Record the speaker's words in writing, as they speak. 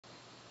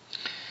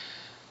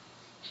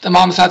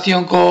तमाम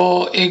साथियों को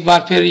एक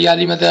बार फिर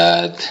यारी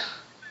मदद.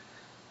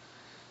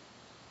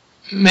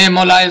 May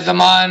Mawla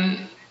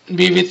Zaman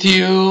be with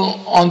you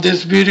on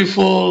this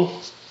beautiful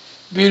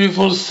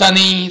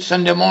sunny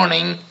Sunday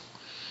morning.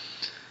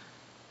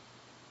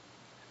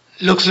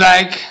 Looks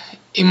like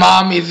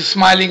Imam is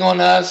smiling on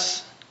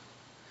us,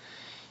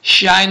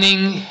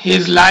 shining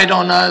his light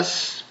on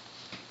us.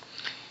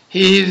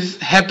 He is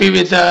happy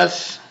with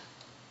us.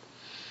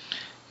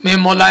 May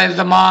Mawla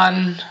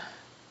Zaman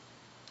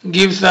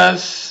gives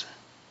us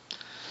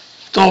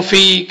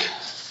tawfiq,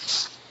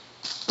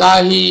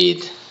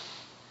 taheed,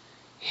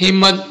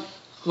 himmat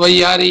wa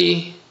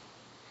yari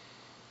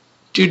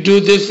to do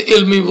this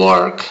ilmi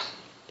work.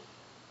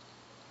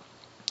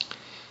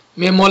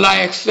 May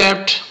Mawla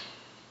accept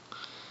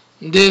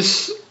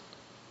this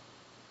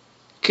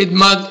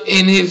khidmat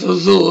in his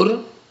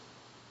huzur.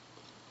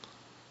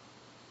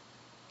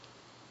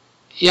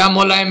 Ya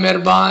Mawla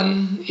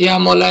Mehraban, Ya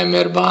Mawla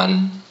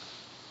Mehraban,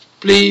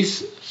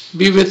 please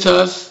be with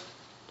us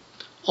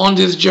on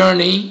this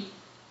journey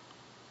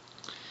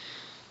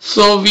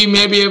so we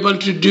may be able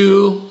to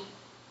do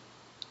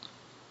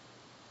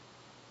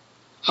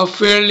a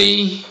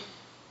fairly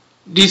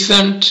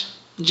decent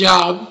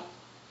job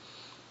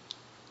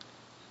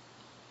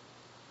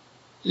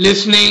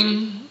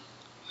listening,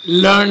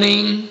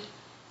 learning,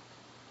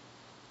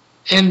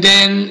 and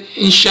then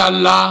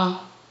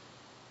inshallah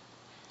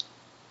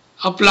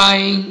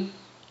applying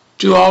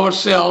to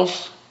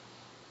ourselves.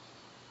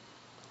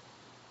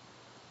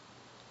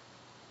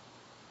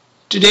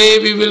 Today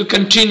we will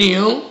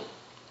continue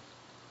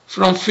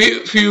from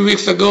few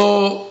weeks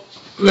ago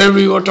where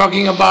we were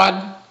talking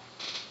about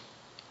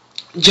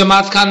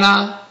Jamat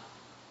Khana,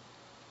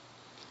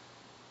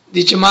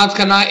 the Jamat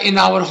Khana in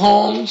our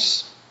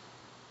homes,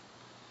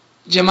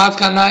 Jamat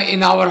Khana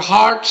in our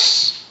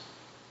hearts.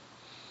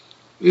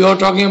 We were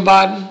talking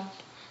about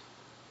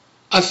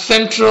a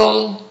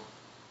central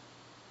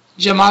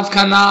Jamat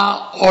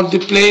Khana or the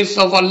place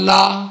of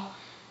Allah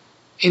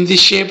in the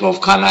shape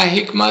of Khana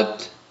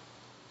Hikmat,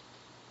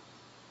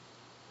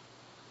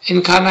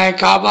 in Khana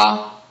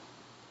Kaaba,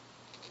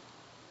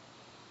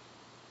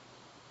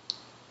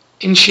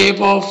 in shape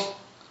of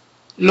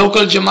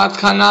local Jamaat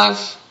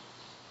Khanas,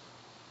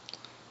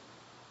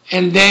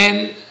 and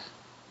then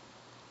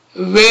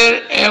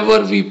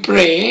wherever we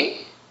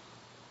pray,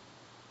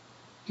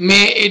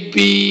 may it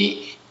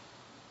be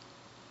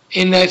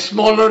in a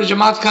smaller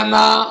Jamaat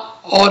Khana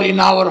or in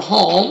our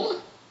home,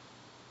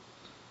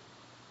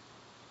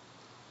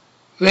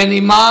 when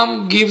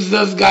Imam gives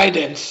us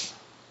guidance,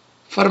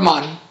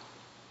 farman,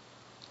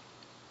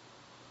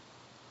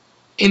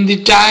 in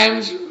the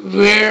times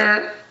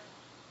where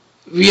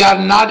we are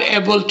not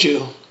able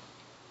to,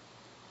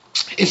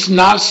 it's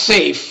not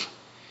safe,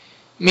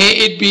 may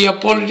it be a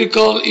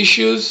political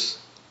issues,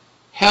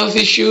 health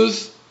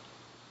issues,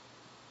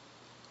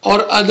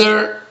 or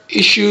other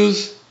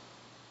issues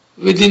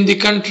within the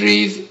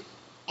countries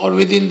or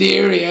within the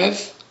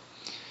areas,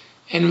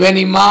 and when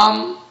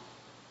Imam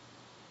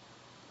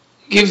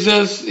gives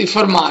us the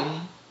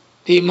farman,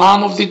 the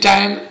Imam of the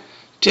time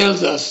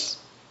tells us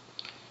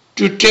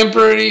to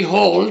temporarily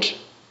hold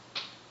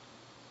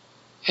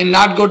and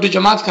not go to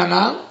Jamaat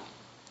Khana,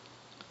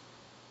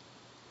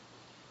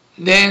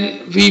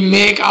 then we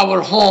make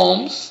our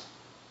homes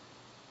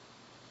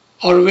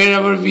or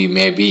wherever we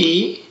may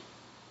be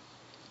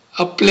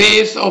a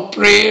place of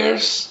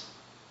prayers,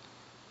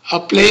 a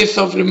place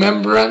of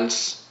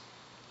remembrance,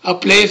 a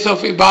place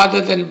of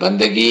ibadat and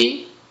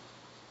bandagi,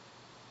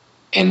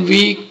 and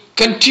we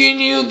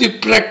continue the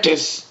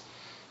practice.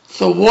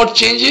 So what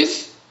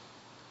changes?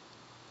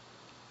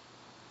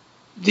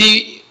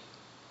 The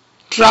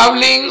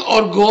traveling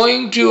or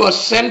going to a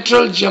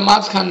central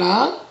Jamaat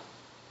Khana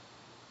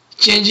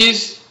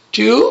changes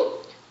to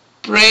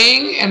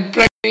praying and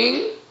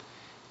praying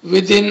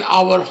within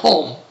our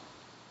home.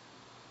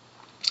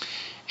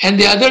 And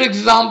the other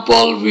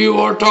example we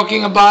were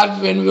talking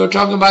about when we were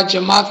talking about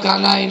Jamaat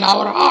Khana in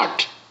our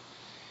heart.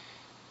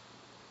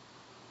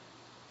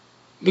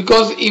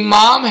 Because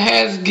Imam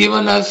has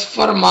given us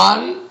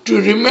farman to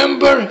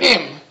remember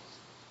him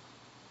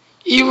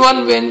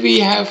even when we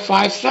have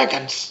 5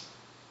 seconds.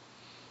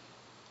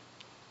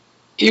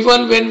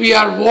 Even when we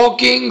are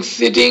walking,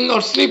 sitting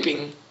or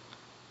sleeping.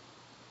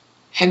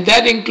 And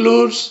that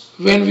includes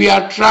when we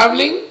are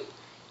traveling,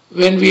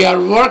 when we are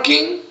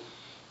working,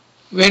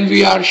 when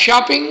we are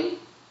shopping.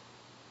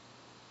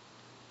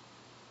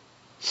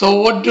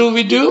 So what do?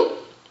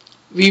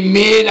 We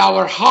made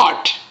our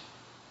heart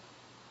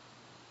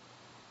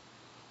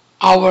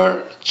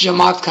our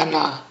Jamaat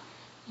Khana,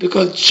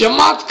 because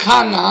Jamaat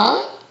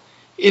Khana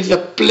is a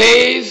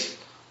place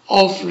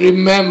of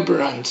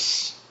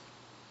remembrance.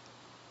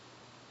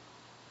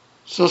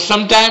 So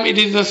sometimes it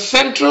is a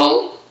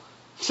central,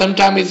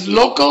 sometimes it's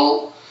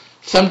local,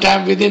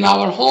 sometimes within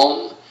our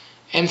home,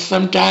 and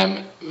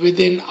sometimes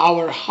within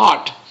our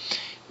heart.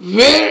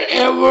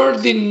 Wherever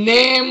the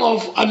name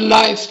of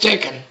Allah is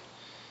taken,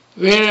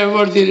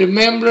 wherever the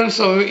remembrance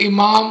of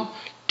Imam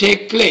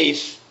take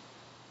place,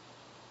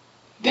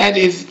 that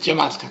is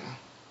Jamaat Khana.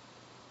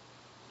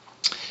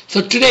 So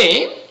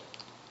today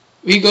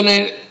we're going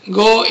to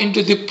go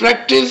into the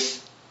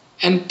practice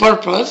and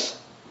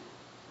purpose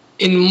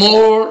in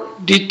more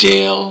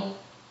detail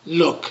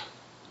look.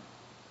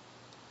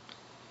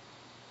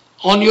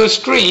 On your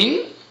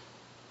screen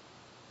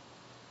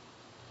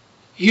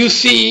you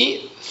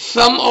see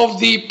some of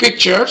the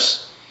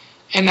pictures,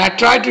 and I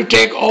try to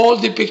take all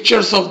the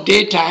pictures of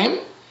daytime,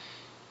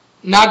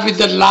 not with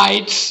the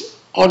lights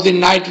or the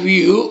night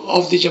view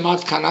of the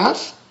Jamaat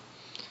Khanas.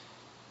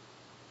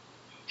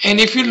 And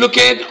if you look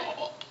at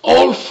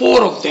all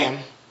four of them,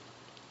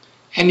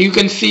 and you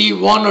can see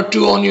one or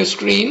two on your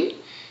screen,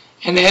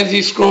 and as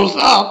you scroll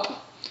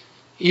up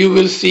you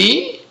will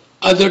see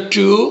other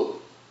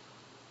two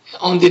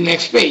on the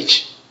next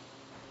page.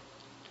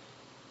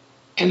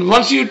 And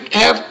once you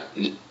have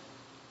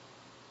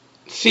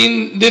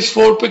seen these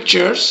four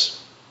pictures,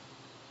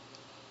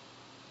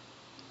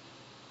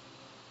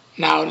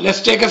 now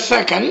let's take a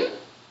second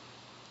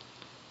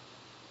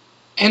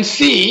and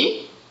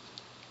see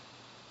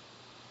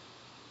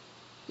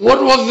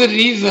what was the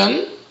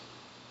reason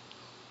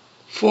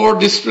for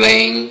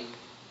displaying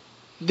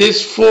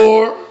these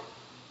four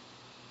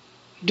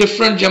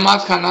different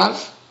Jamaat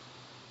Khanas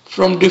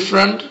from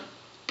different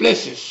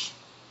places.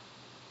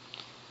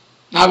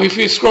 Now if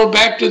you scroll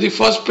back to the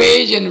first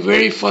page and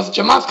very first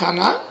Jamaat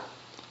Khana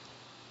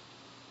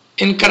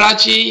in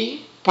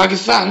Karachi,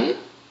 Pakistan,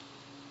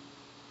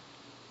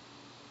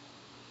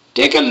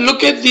 take a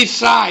look at the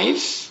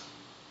size,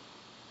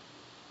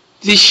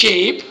 the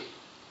shape,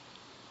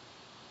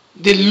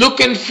 the look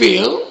and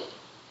feel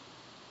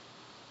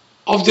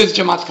of this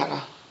Jamaat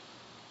Khana.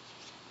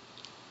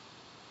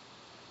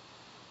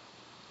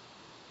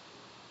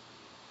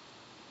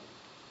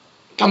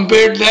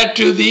 Compare that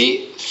to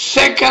the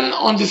second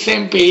on the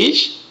same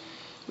page,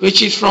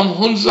 which is from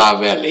Hunza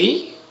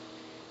Valley.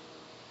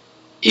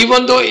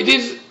 Even though it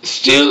is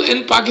still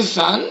in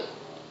Pakistan,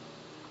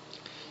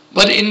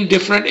 but in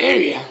different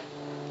area.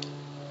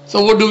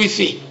 So what do we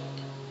see?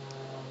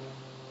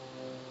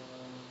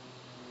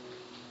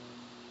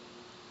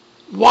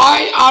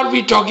 Why are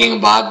we talking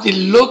about the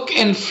look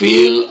and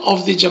feel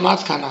of the Jamaat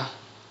Khana?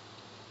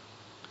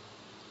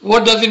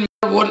 What does it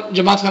matter what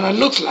Jamaat Khana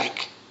looks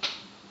like?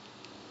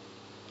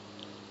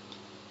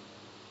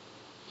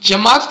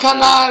 Jamaat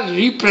Khana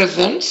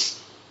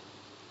represents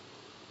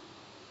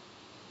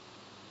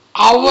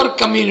our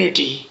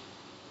community,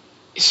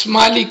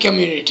 Ismaili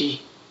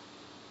community.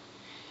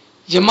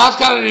 Jamaat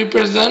Khana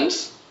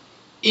represents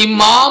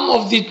Imam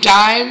of the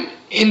time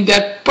in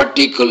that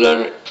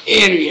particular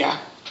area.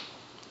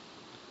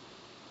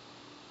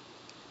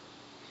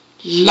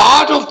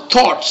 Lot of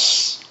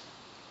thoughts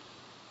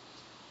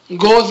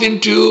goes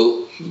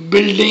into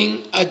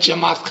building a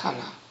Jamaat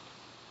Khana.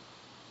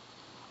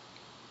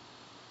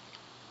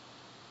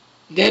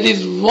 That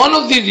is one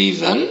of the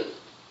reasons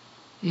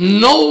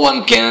no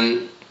one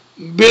can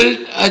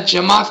build a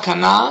Jamaat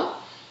Khana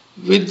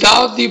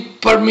without the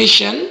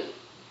permission,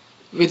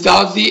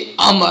 without the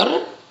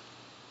amr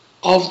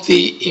of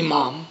the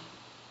Imam.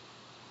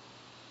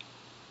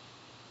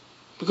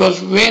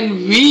 Because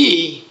when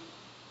we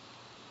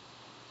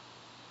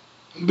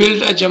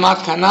build a Jamaat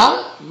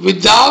Khana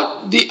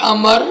without the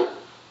amr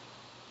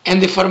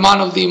and the farman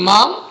of the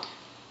Imam,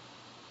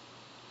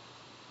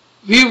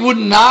 we would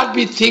not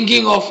be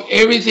thinking of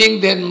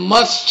everything that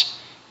must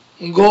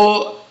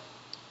go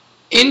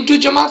into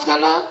Jamaat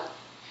Khana,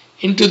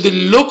 into the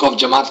look of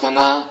Jamaat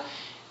Khana,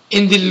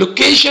 in the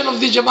location of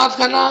the Jamaat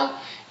Khana,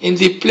 in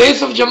the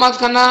place of Jamaat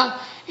Khana,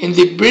 in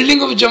the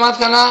building of Jamaat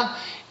Khana,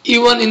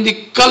 even in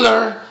the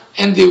color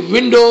and the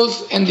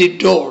windows and the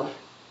door.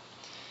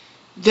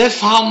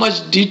 That's how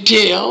much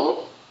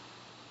detail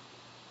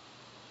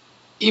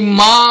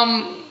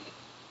Imam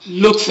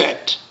looks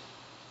at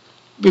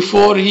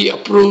before he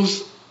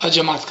approves a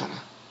Jamaat Khana.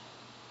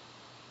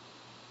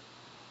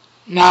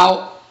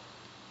 Now,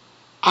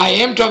 I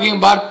am talking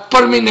about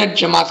permanent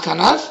Jamaat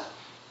Khanas,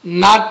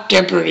 not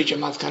temporary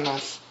Jamaat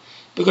Khanas.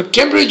 Because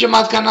temporary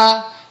Jamaat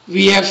Khana,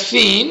 we have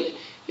seen,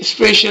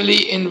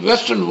 especially in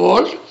Western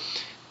world,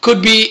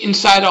 could be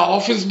inside an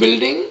office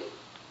building,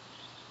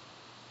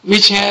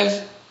 which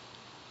has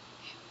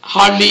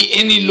hardly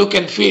any look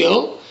and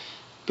feel,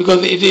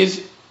 because it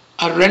is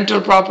a rental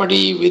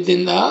property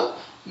within the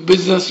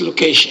business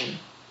location.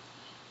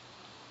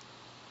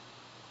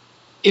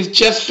 It's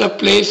just a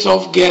place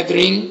of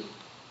gathering,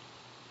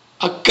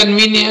 a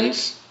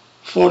convenience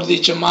for the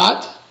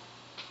Jamaat.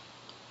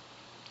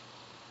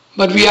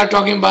 But we are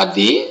talking about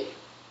the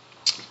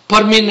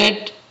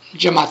permanent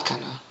Jamaat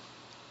Khana.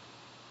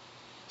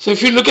 So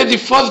if you look at the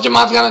first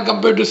Jamaat Khana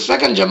compared to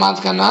second Jamaat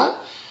Khana,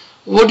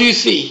 what do you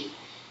see?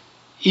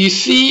 You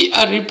see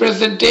a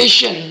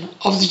representation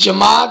of the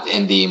Jamaat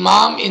and the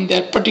Imam in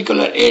that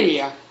particular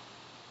area.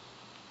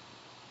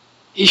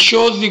 It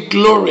shows the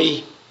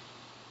glory.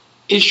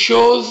 It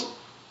shows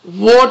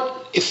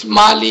what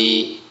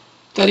Ismaili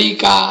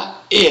Tariqa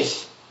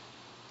is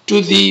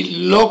to the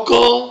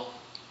local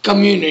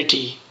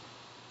community.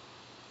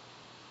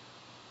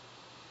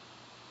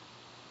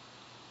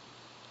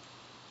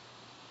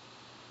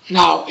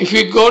 Now, if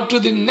we go to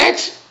the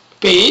next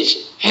page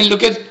and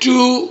look at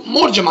two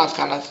more Jamaat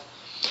Khanas.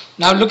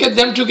 Now look at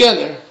them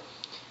together.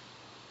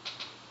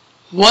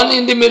 One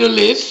in the Middle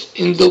East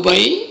in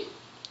Dubai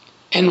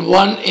and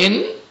one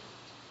in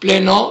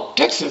Plano,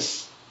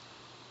 Texas.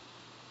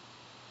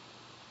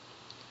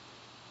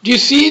 Do you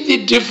see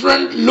the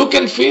different look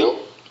and feel?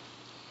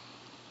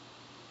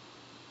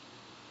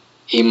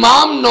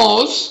 Imam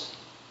knows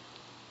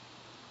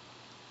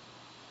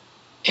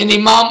and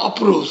Imam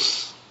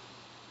approves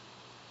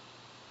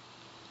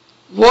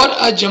what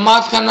a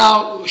Jamaat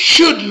Khana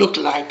should look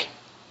like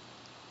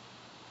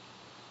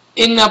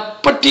in a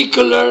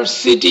particular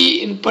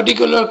city, in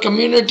particular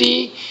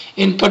community,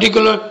 in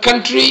particular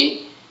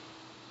country,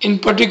 in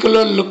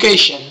particular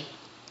location.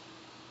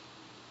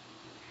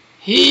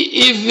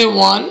 He is the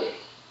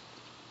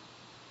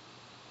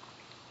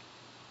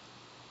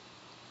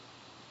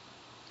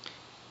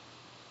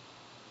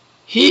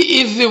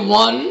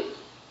one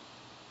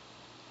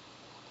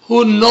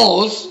who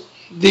knows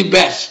the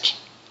best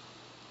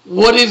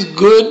what is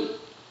good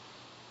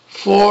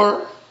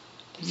for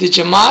the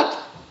Jamaat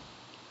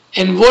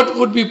and what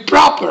would be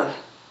proper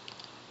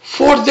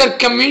for the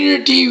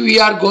community we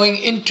are going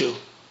into.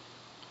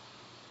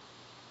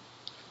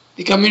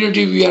 The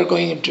community we are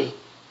going into.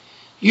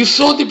 You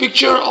saw the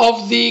picture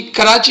of the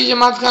Karachi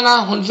Jamaat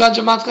Khana, Hunza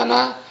Jamaat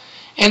Khana,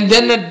 and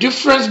then the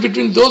difference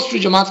between those two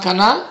Jamaat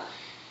Khana,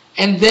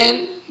 and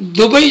then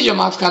Dubai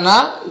Jamaat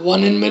Khana,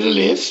 one in Middle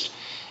East,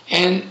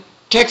 and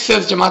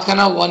Texas Jamaat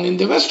Khana, one in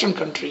the Western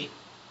country.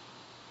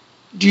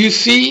 Do you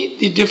see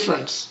the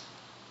difference?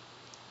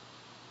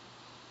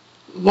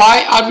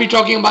 Why are we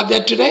talking about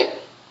that today?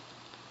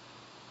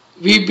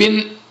 We've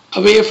been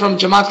away from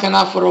Jamaat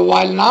Khana for a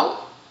while now.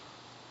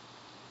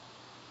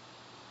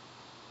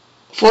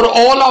 For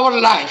all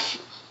our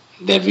life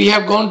that we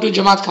have gone to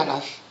Jamaat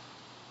Khanas,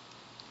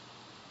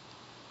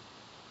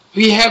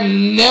 we have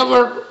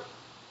never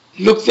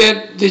looked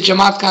at the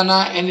Jamaat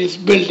Khana and its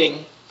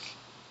building.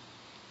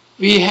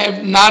 We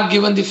have not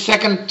given the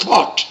second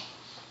thought.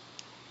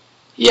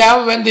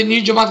 Yeah, when the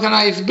new Jamaat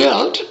Khana is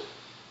built,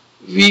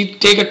 we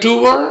take a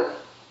tour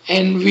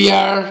and we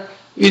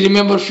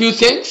remember a few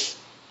things.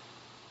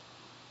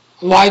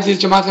 Why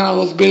this Jamaat Khana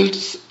was built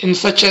in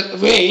such a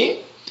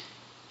way,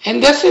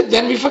 and that's it,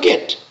 then we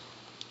forget.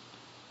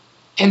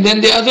 And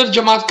then the other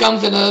Jamaat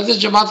comes and another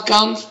Jamaat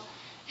comes,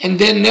 and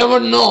they never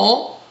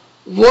know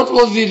what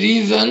was the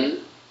reason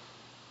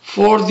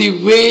for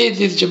the way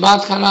this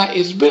Jamaat Khana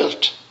is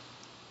built.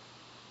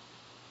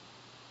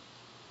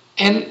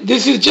 And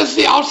this is just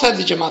the outside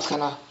the Jamaat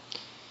Khana.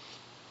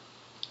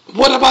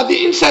 What about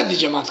the inside the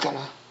Jamaat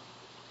Khana?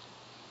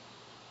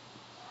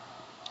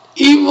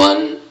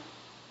 Even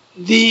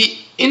the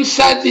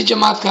inside the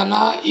Jamaat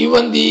Khana,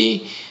 even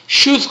the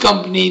shoes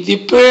company,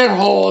 the prayer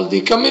hall,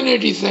 the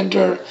community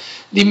center,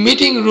 the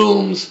meeting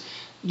rooms,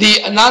 the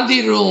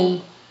Anandi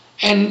room,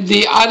 and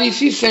the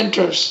REC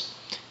centers,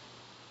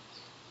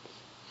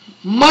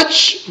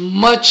 much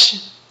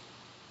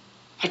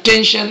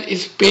attention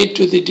is paid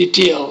to the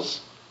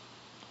details.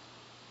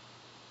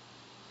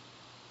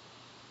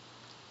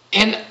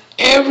 And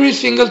every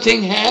single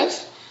thing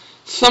has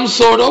some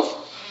sort of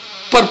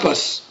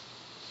purpose.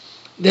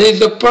 There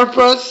is a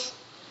purpose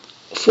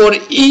for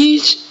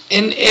each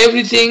and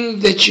everything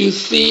that you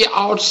see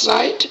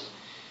outside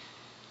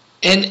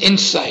and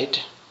inside,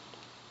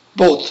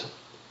 both.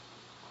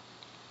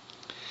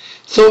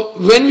 So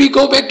when we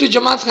go back to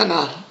Jamaat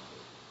Khana,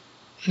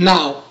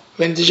 now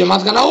when the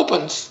Jamaat Khana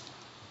opens,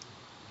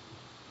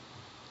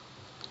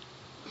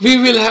 we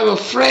will have a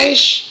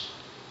fresh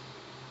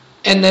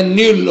and a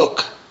new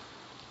look.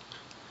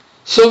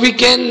 So we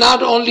can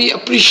not only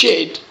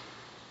appreciate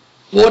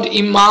what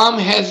Imam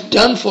has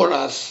done for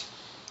us,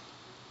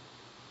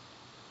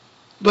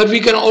 but we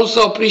can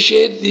also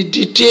appreciate the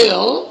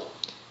detail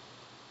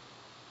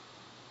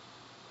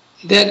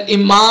that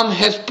Imam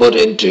has put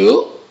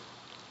into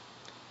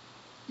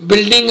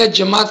building a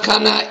Jamaat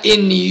Khana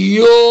in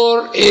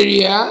your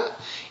area,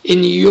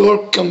 in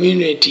your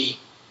community,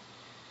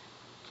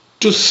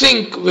 to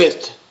sync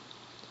with,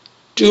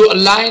 to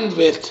align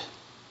with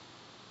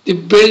the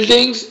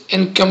buildings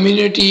and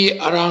community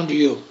around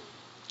you.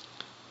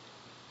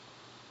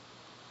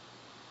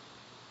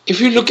 If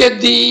you look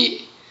at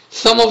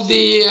some of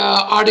the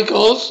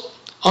articles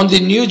on the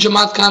new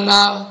Jamaat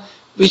Khana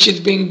which is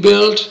being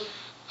built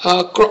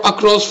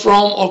across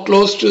from or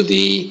close to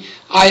the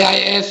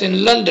IIS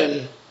in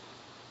London,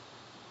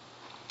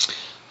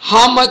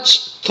 how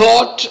much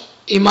thought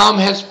Imam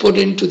has put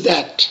into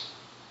that,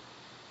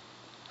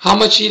 how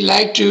much he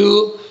liked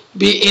to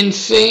be in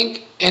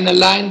sync and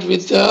aligned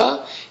with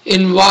the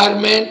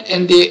environment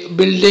and the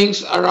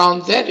buildings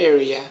around that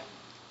area.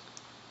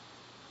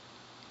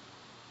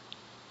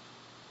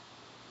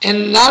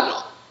 And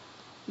not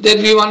that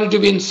we wanted to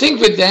be in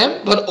sync with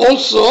them, but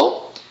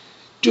also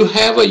to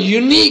have a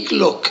unique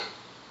look.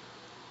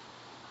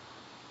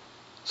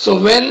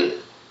 So when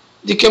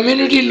the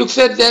community looks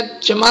at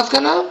that Jamaat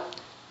Khana,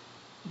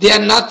 they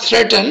are not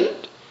threatened,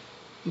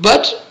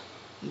 but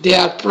they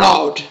are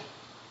proud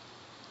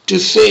to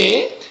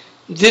say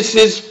this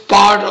is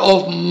part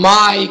of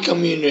my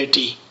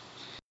community.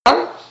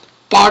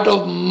 Part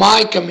of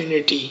my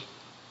community.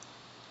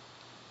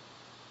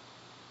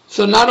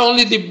 So not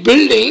only the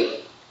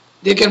building,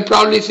 they can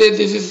probably say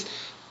this is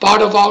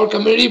part of our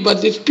community,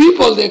 but these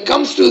people that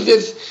comes to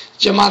this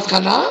Jamat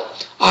Khana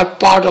are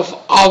part of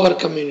our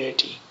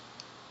community.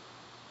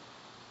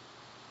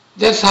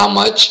 That's how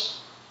much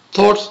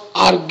thoughts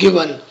are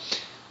given.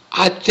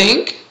 I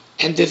think,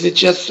 and this is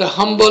just a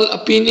humble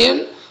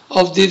opinion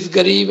of these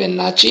Garib and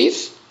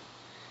Nachis,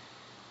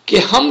 कि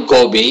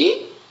हमको भी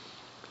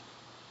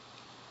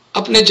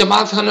अपने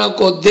जमात खाना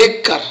को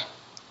देखकर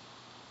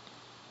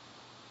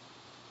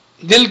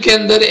दिल के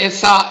अंदर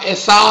ऐसा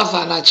एहसास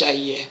आना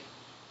चाहिए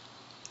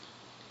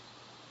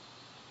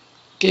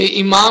कि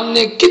इमाम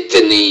ने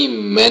कितनी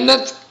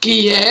मेहनत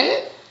की है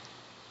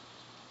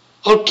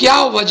और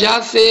क्या वजह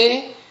से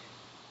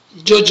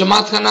जो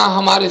जमात खाना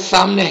हमारे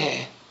सामने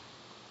है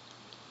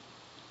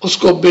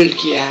उसको बिल्ड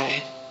किया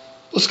है,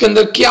 उसके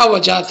अंदर क्या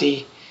वजह थी,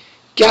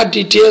 क्या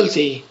डिटेल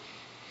थी,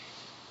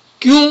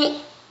 क्यों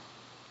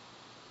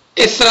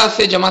इस तरह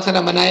से जमात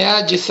खाना बनाया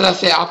जिस तरह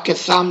से आपके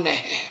सामने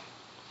है.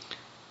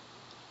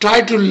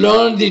 Try to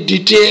learn the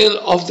detail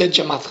of the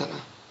Jamat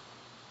Khana.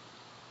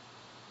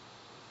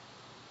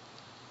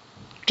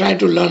 Try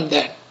to learn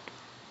that.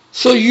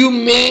 So you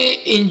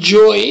may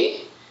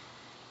enjoy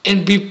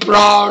and be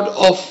proud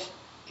of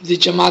the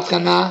Jamat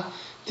Khana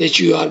that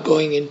you are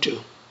going into.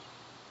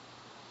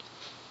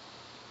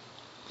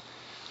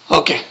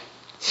 Okay.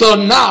 So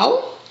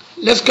now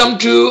let's come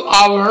to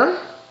our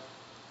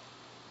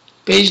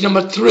page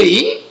number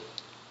 3.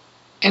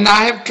 And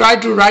I have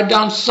tried to write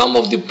down some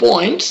of the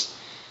points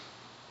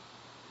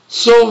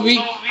so we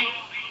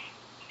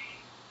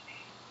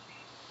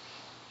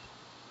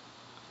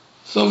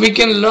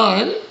can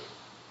learn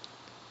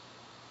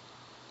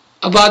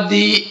about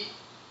the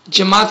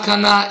Jamat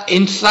Khana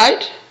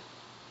inside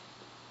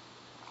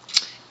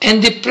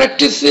and the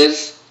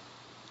practices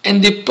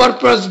and the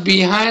purpose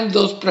behind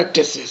those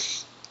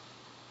practices.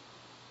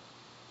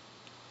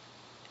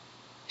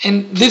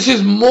 And this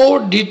is more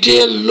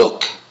detailed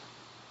look.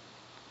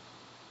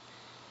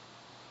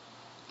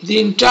 The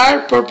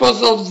entire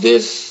purpose of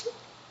this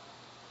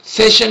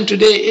session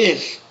today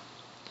is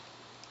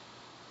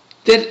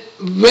that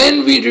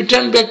when we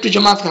return back to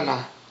Jamat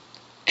Khana,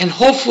 and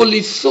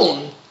hopefully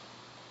soon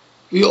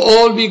we will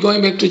all be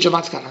going back to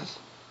Jamat Khanas.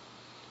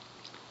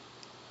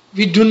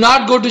 We do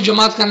not go to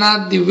Jamat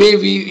Khana the way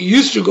we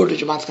used to go to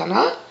Jamat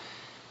Khana,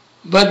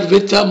 but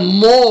with a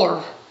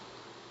more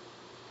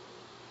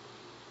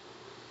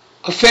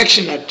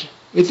affectionate,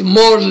 with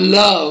more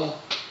love,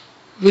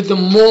 with a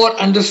more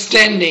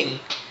understanding,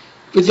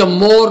 with a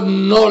more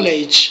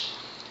knowledge,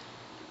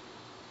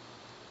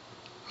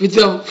 with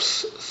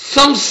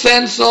some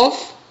sense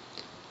of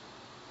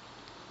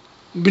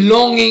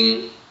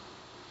belonging,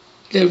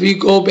 that we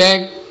go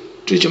back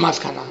to Jamat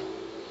Khana.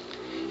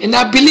 And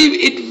I believe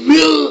it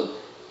will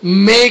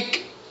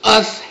make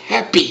us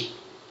happy.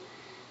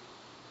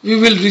 We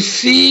will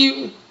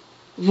receive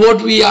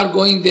what we are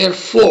going there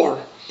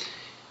for.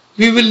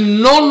 We will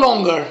no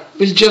longer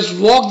will just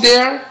walk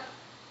there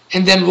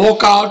and then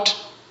walk out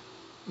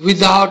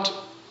without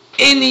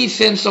any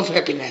sense of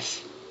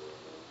happiness.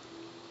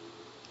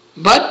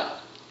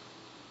 But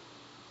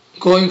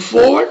going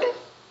forward,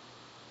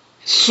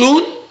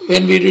 soon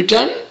when we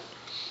return,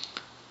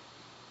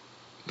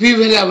 we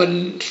will have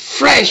a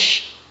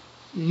fresh,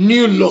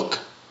 new look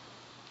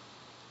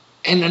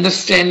and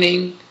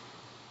understanding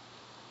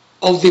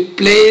of the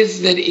place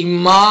that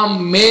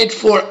Imam made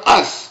for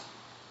us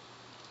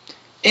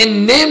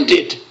and named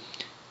it.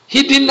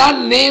 He did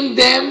not name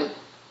them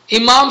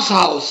Imam's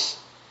house,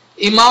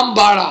 Imam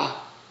Bara,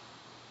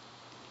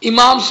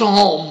 Imam's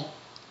home.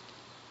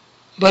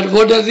 But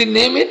what does he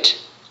name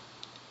it?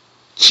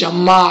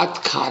 Jamat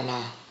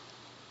Khana.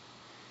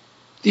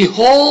 The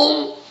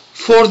home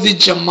for the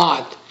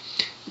Jamaat.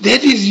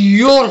 That is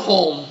your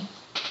home,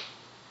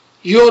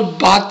 your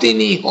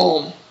Batini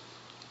home.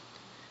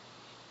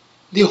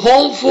 The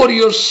home for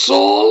your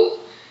soul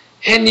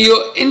and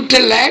your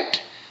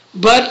intellect,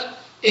 but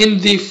in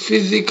the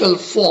physical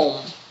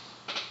form.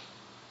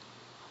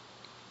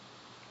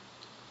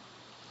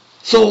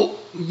 So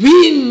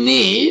we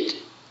need,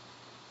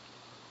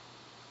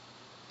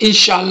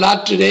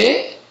 inshallah,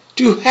 today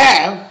to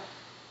have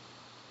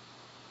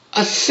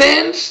a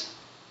sense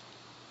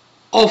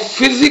of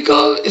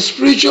physical,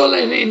 spiritual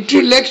and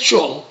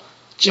intellectual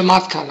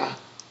Jamat Khana.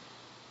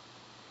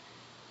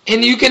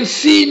 And you can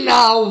see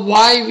now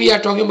why we are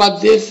talking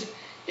about this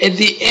at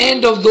the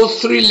end of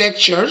those 3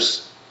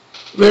 lectures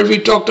where we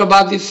talked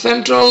about the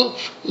central,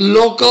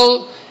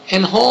 local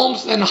and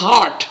homes and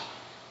heart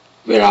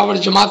where our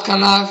Jamat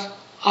Khanas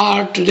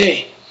are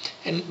today.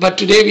 But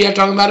today we are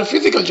talking about a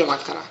physical Jamat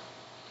Khana,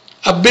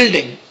 a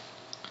building.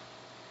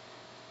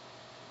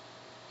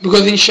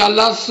 Because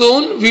inshallah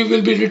soon we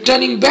will be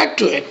returning back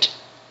to it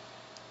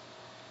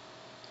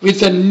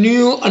with a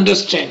new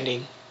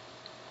understanding.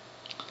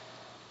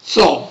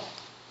 So,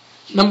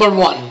 number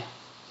 1,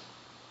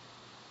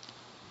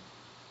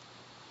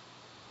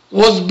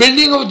 was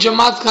building of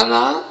Jamat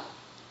Khana,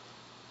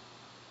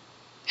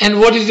 and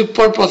what is the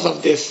purpose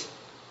of this?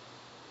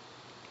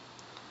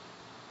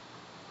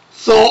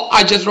 So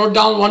I just wrote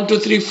down 1, 2,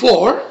 3,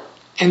 4,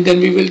 and then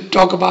we will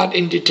talk about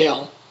in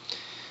detail.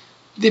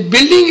 The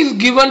building is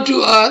given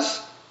to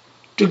us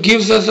to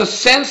give us a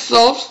sense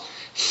of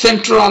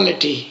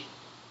centrality.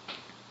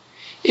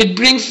 It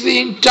brings the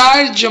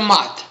entire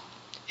Jamaat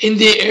in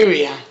the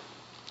area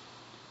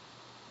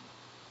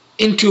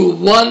into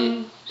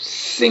one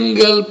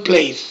single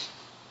place.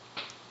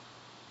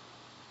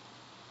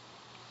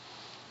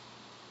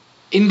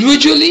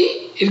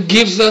 Individually, it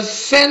gives us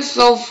sense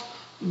of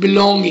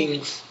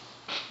belongings.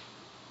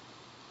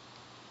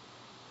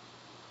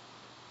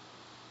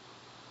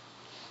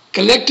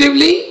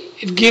 Collectively,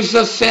 it gives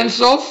us sense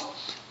of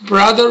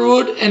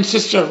brotherhood and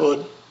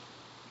sisterhood.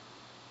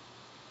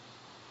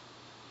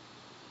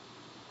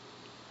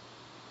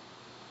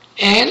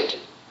 And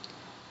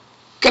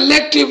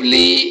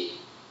collectively,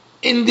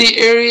 in the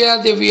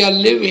area that we are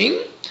living,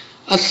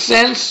 a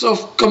sense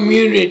of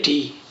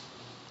community.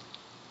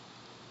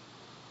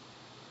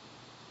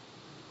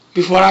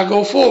 Before I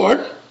go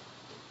forward,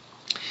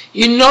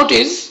 you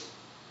notice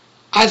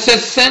I said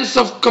sense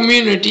of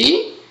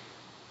community,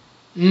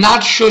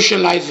 not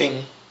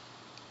socializing.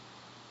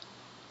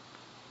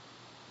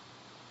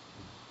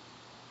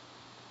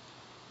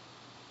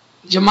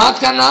 Jamaat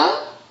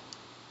Khana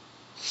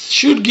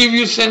should give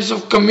you sense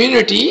of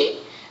community,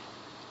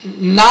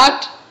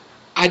 not,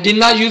 I did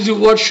not use the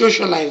word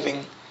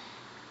socializing,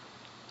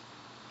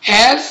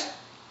 as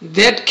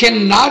that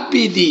cannot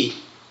be the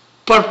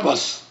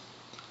purpose.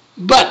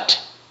 But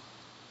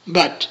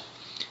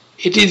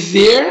it is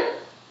there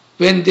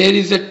when there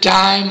is a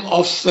time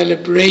of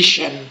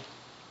celebration.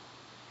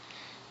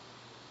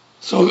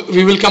 So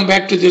we will come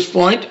back to this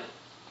point.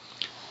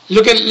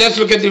 Let's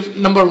look at the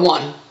number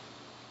 1.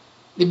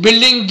 The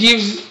building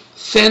gives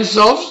sense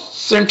of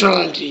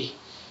centrality.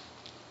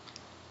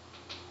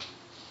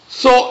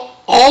 So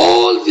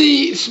all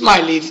the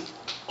Ismailis,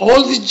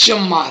 all the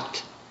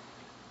Jamaat,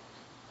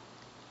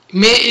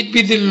 may it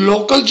be the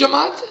local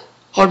Jamaat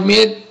or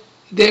may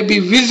they be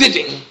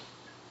visiting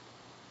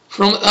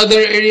from other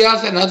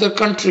areas and other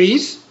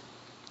countries,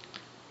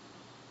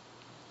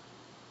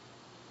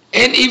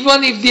 and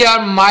even if they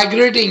are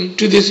migrating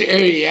to this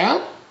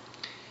area,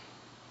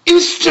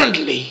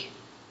 instantly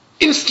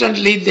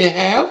they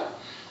have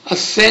a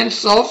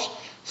sense of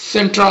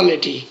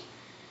centrality.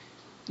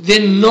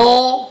 They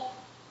know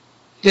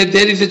that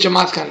there is a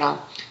Jamaat Khana,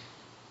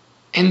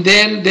 and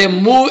then they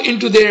move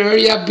into their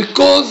area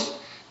because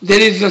there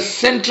is a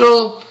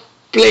central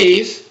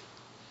place,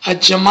 a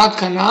Jamaat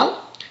Khana,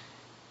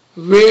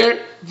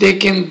 where they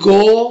can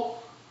go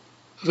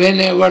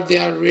whenever they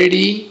are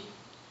ready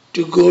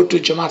to go to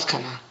Jamaat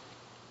Khana.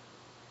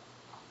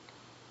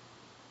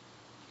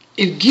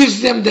 It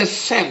gives them the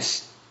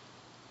sense,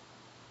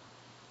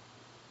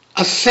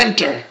 a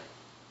center,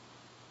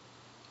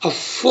 a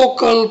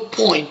focal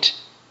point,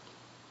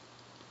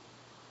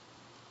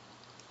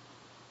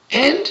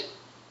 and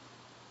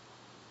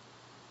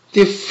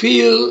they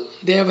feel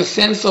they have a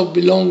sense of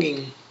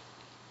belonging.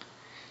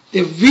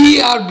 That we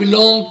are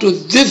belong to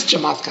this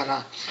Jamaat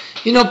Khana.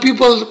 You know,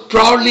 people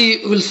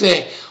proudly will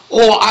say,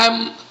 oh,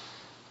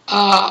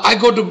 I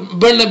go to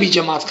Burnaby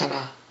Jamaat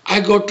Khana, I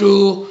go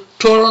to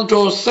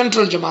Toronto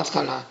Central Jamaat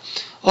Khana,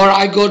 or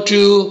I go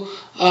to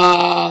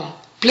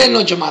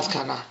Plano Jamaat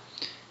Khana.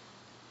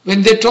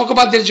 When they talk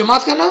about their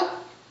Jamaat Khana,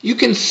 you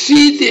can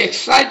see the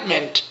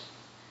excitement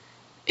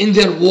in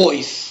their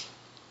voice,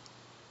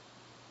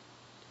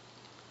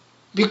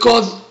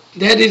 because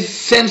there is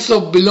sense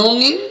of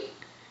belonging.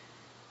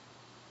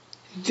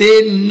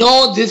 They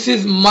know this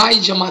is my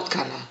Jamaat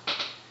Khana.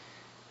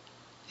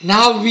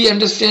 Now we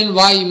understand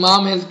why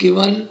Imam has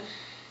given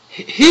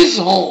his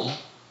home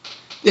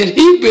that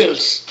he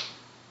builds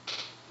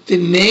the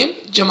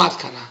name Jamaat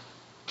Khana.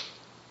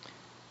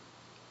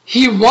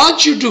 He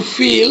wants you to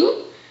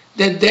feel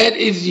that that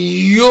is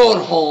your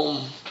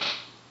home.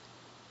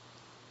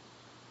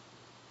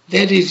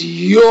 That is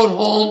your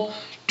home,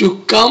 to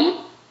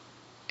come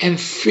and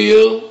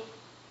feel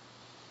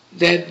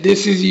that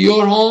this is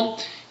your home.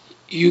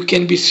 You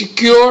can be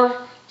secure,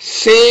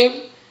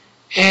 safe,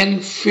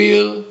 and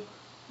feel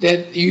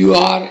that you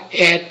are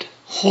at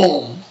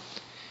home.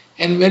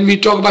 And when we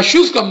talk about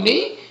shoes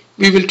company,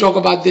 we will talk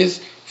about this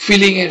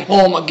feeling at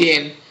home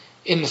again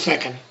in a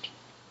second.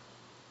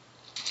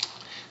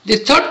 The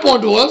third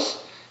point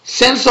was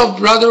sense of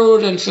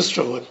brotherhood and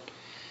sisterhood.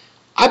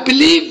 I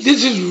believe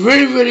this is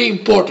very, very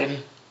important,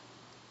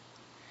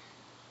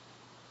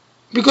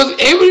 because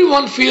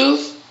everyone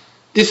feels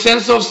the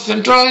sense of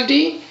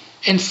centrality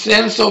and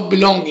sense of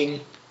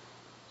belonging.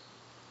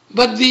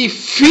 But the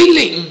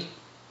feeling,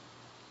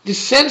 the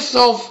sense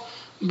of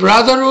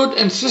brotherhood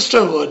and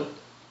sisterhood,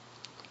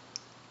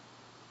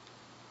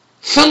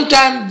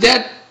 sometimes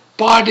that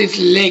part is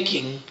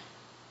lacking,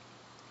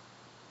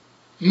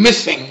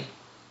 missing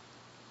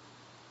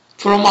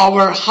from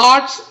our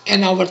hearts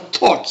and our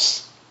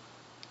thoughts.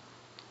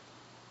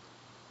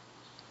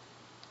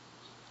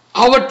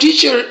 Our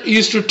teacher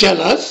used to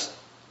tell us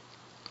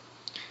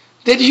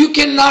that you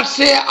cannot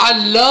say,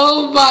 I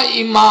love my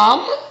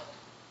Imam,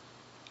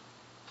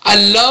 I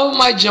love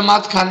my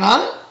Jamaat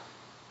Khana,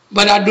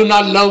 but I do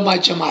not love my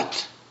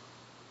Jamaat.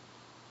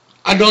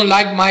 I don't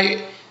like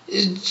my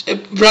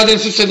brother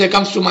and sister that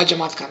comes to my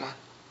Jamaat Khana.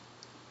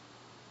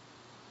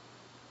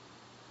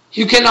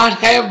 You cannot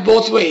have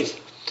both ways.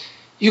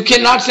 You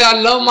cannot say, I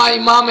love my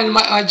Imam and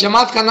my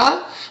Jamaat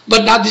Khana,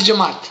 but not the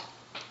Jamaat.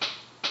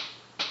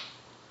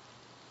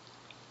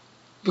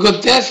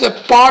 Because that's a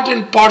part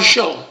and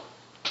partial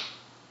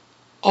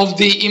of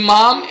the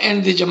Imam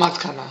and the Jamaat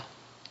Khana.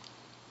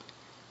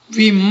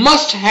 We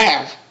must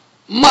have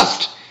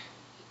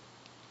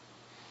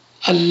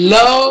a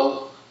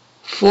love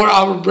for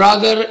our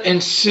brother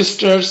and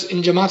sisters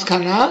in Jamaat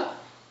Khana.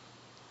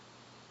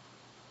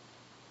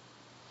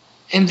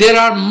 And there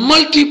are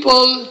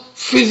multiple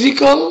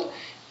physical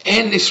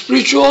and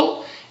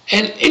spiritual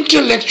and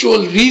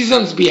intellectual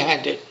reasons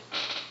behind it.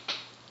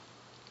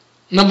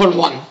 Number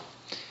one,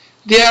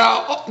 they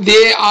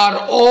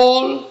are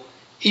all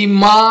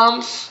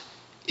Imam's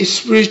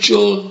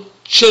spiritual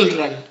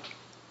children.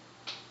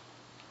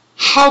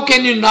 How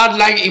can you not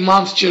like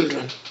Imam's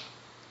children?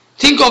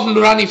 Think of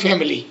Nurani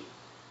family.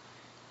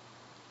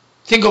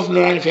 Think of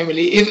Nurani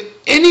family. If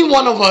any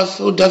one of us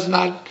who does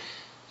not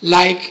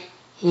like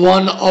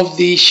one of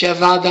the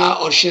Shahzada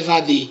or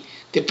Shahzadi,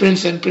 the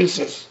prince and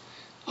princess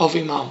of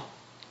Imam.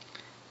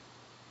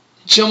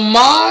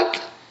 Jamaat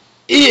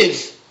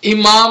is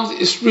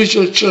Imam's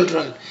spiritual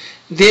children.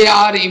 They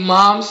are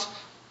Imam's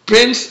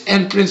prince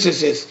and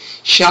princesses,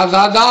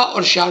 Shahzada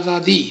or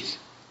Shahzadis.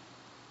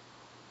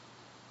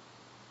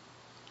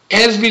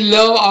 As we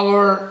love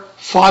our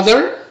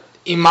father,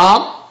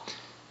 Imam,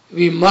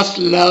 we must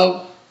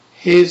love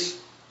his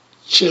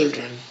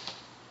children.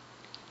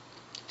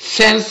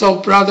 Sense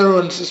of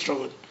brotherhood and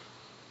sisterhood.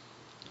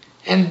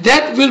 And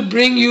that will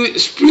bring you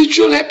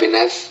spiritual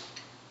happiness.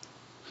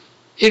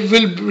 It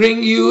will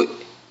bring you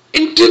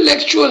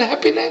intellectual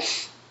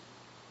happiness.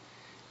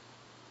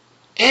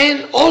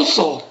 And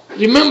also,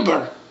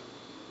 remember,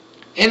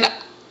 and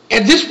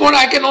at this point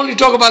I can only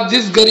talk about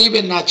this Garib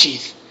and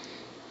Nachis.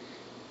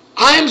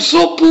 I am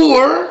so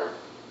poor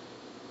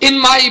in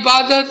my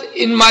ibadat,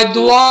 in my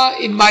dua,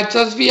 in my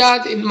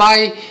tasbiyat, in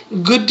my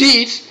good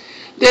deeds,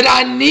 that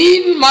I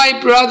need my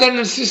brothers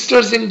and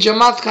sisters in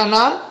Jamaat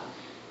Khana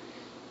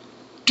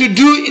to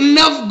do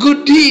enough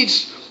good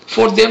deeds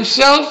for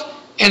themselves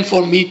and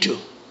for me too.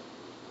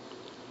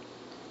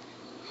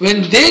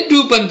 When they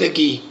do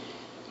bandagi,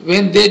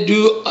 when they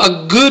do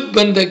a good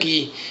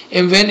bandagi,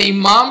 and when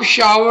Imam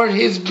shower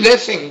his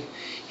blessing,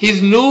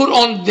 his nur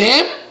on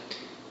them,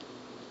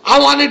 I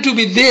wanted to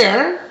be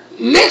there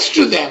next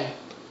to them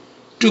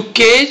to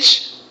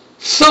catch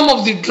some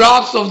of the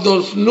drops of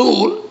those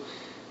nur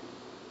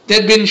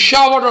that been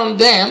showered on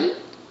them.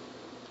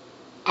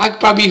 I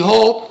probably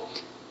hope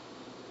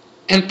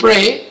and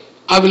pray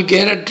I will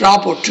get a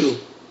drop or two.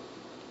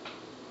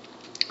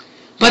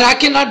 But I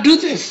cannot do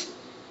this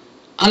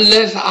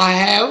unless I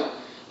have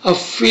a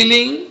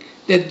feeling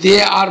that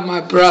they are my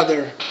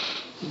brother,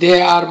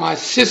 they are my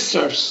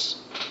sisters.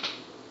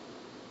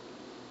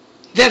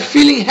 That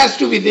feeling has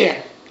to be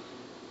there.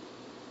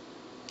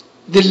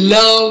 The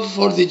love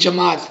for the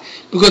Jamaat,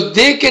 because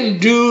they can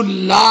do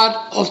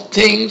lot of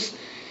things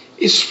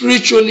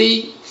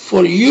spiritually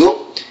for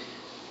you,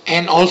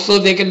 and also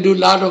they can do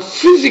lot of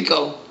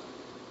physical,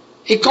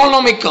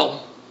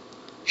 economical,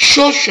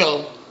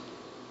 social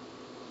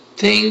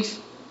things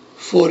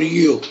for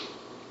you.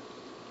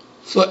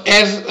 So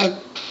as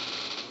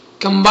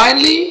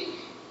combinedly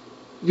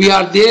we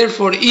are there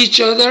for each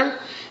other.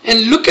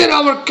 And look at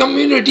our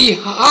community,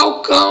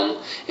 how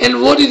come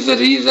and what is the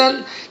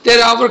reason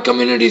that our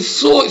community is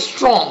so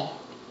strong?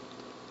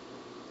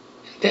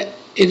 That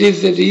it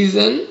is the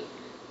reason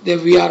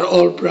that we are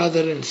all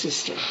brother and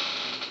sister.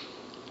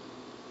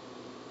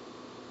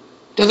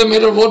 Doesn't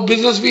matter what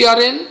business we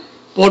are in,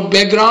 what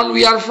background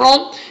we are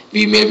from.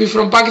 We may be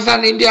from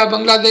Pakistan, India,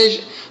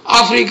 Bangladesh,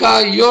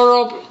 Africa,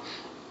 Europe.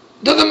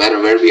 Doesn't matter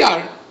where we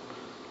are,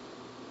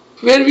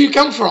 where we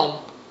come from,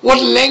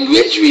 what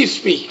language we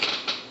speak.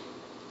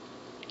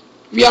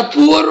 We are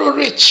poor or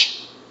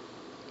rich.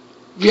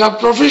 We are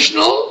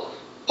professional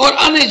or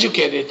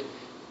uneducated.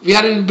 We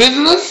are in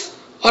business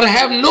or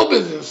have no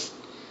business.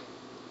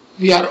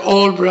 We are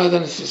all brother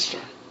and sister.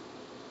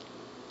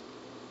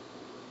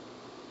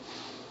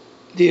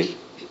 The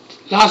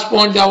last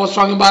point that I was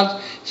talking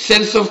about,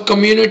 sense of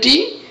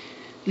community,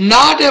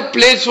 not a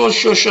place for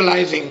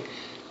socializing.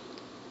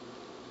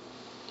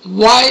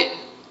 Why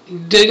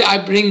did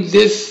I bring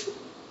this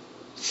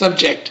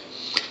subject?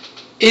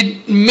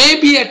 It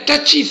may be a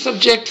touchy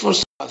subject for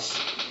some of us.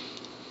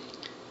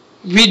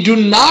 We do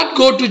not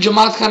go to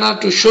Jamaat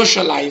Khana to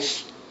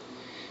socialize.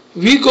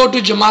 We go to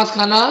Jamaat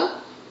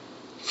Khana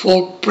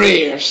for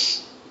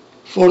prayers,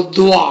 for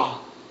dua,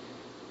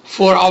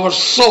 for our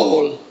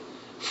soul,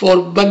 for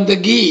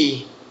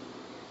bandagi,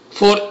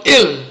 for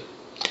ilm.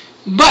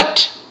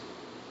 But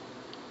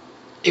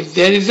if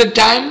there is a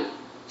time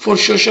for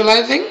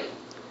socializing,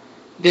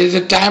 there is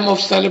a time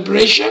of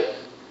celebration,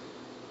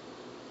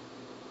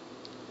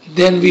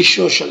 then we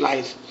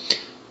socialize.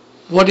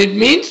 What it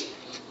means?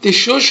 The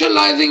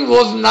socializing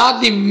was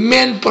not the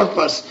main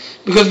purpose,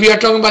 because we are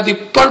talking about the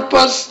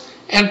purpose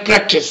and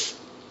practice.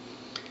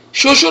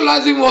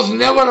 Socializing was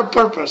never a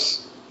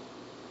purpose,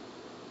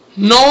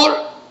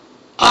 nor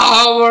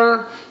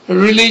our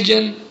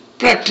religion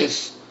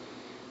practice.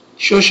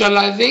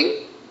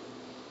 Socializing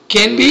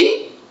can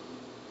be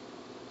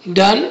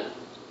done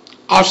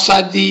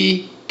outside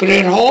the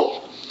prayer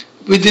hall,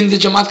 within the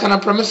Jamat Khana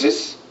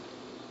premises,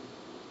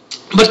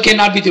 but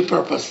cannot be the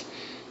purpose.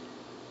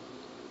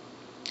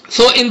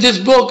 So in this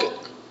book,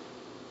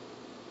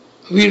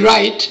 we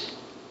write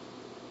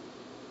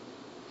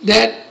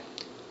that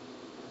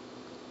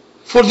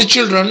for the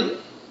children,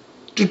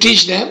 to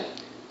teach them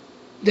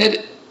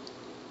that,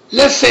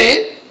 let's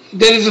say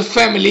there is a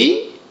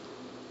family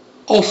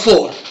of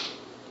 4.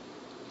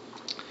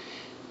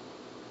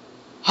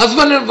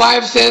 Husband and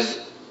wife says,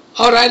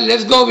 all right,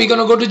 let's go, we're going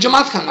to go to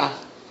Jamat Khana.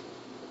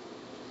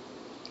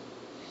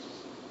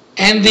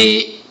 And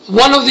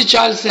one of the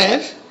child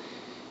says,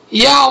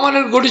 yeah, I want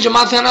to go to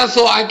Jamat Khana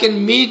so I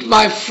can meet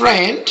my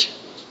friend.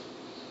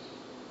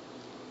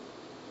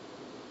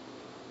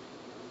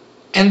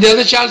 And the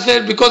other child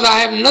said, because I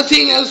have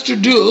nothing else to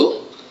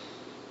do,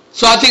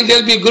 so I think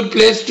there'll be a good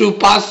place to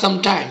pass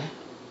some time.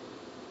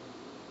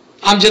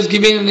 I'm just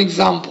giving an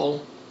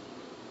example.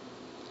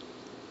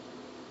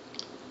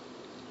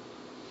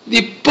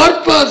 The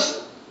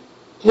purpose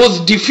was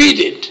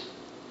defeated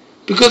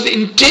because the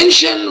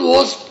intention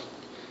was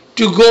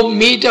to go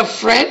meet a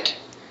friend,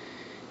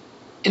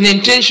 and the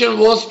intention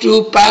was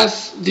to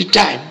pass the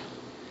time,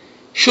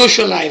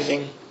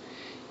 socializing.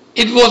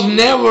 It was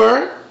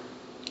never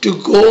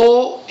to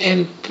go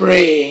and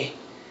pray,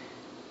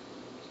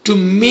 to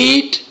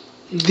meet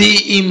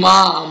the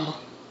Imam,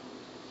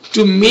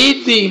 to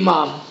meet the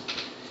Imam.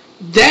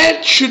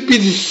 That should be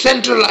the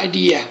central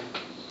idea,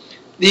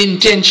 the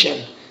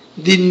intention,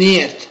 the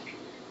niyat.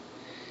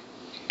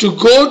 To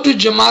go to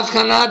Jamat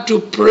Khana to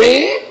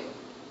pray,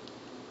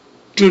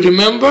 to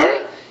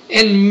remember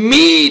and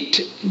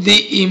meet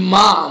the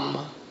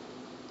Imam.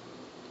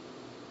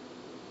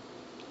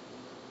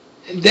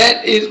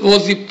 That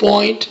was the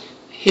point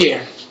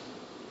here.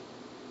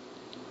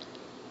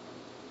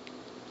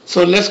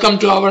 So let's come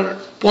to our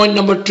point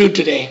number 2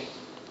 today.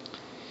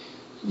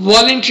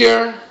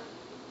 Volunteer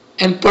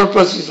and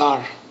purposes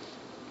are.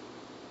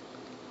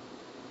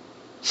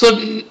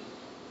 So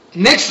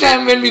next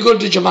time when we go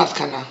to Jamat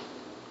Khana,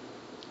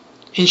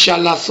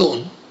 inshallah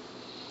soon,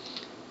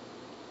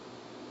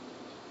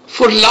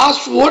 for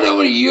last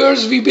whatever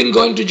years we've been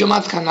going to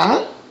Jamat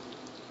Khana,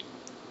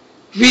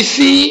 we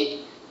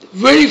see,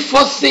 very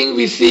first thing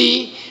we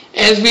see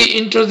as we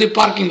enter the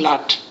parking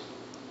lot,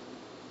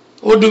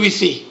 what do we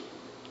see?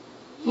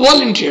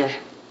 Volunteer.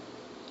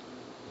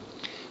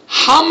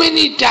 How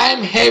many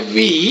times have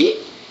we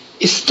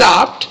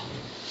stopped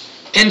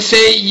and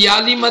say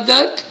Yali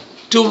Madad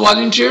to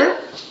volunteer,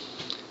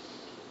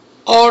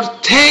 or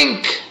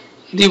thank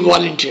the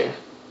volunteer?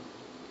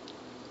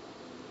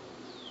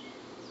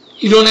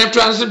 You don't have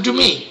to answer to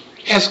me.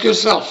 Ask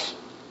yourself.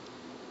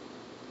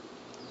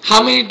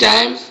 How many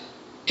times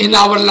in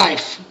our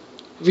life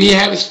we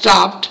have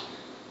stopped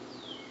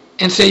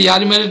and say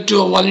Yali Madad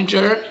to a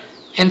volunteer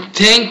and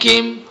thank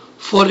him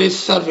for his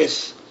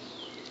service?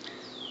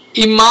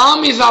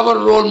 Imam is our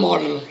role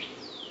model.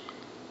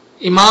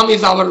 Imam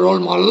is our role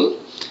model.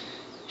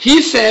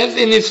 He says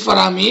in his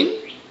Faramin,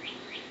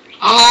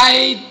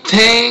 I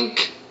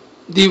thank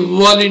the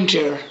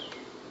volunteer.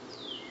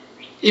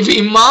 If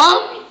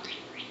Imam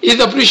is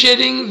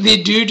appreciating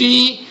the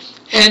duty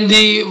and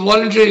the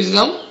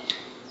volunteerism,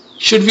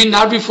 should we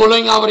not be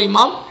following our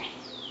Imam?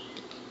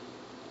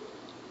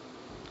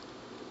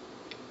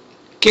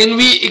 Can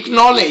we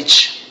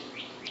acknowledge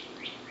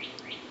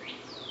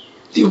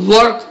the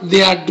work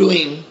they are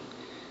doing?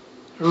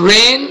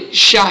 Rain,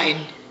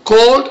 shine,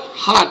 cold,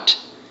 hot.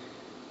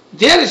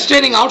 They are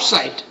standing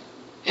outside.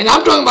 And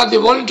I'm talking about the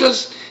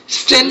volunteers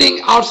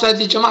standing outside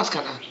the Jamat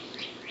Khana.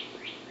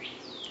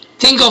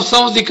 Think of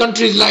some of the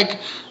countries like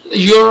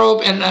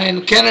Europe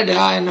and Canada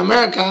and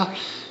America,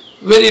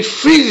 where it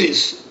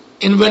freezes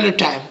in winter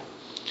time.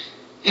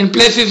 In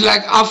places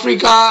like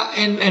Africa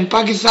and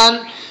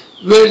Pakistan,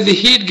 where the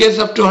heat gets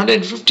up to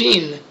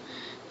 115,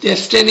 they are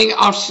standing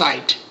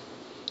outside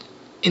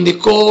in the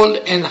cold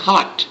and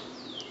hot.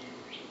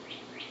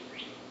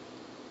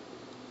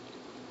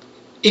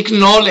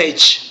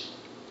 Acknowledge.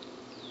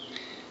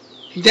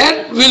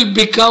 That will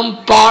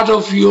become part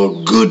of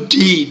your good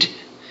deed.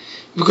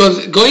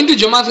 Because going to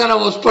Jamat Khana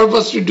was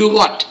purpose to do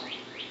what?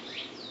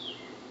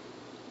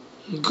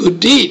 Good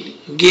deed.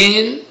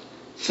 Gain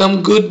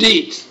some good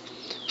deeds.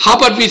 How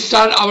about we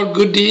start our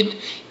good deed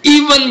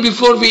even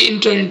before we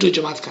enter into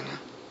Jamat Khana?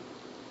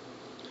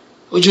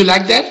 Would you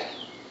like that?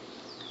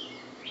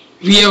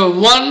 We have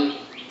one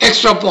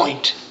extra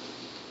point,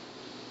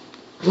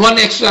 one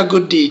extra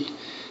good deed.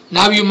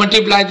 Now you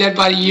multiply that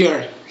by a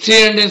year,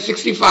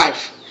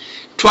 365.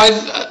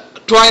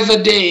 Twice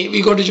a day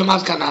we go to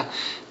Jamat Khana.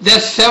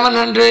 That's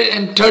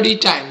 730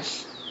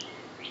 times.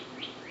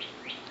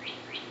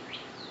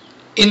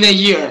 in a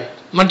year,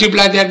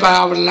 multiply that by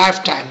our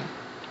lifetime.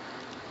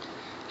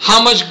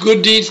 How much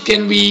good deeds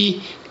can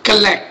we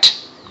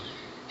collect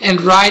and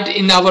write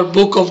in our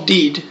book of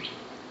deed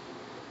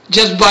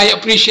just by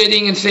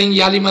appreciating and saying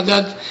Yali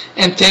Madad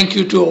and thank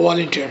you to a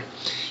volunteer?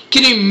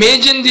 Can you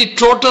imagine the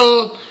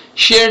total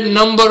shared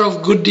number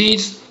of good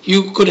deeds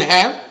you could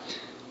have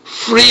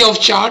free of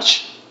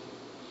charge?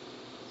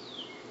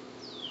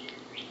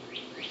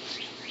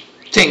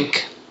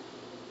 Think.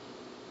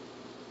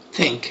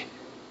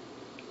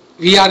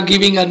 We are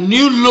giving a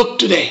new look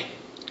today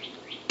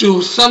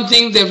to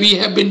something that we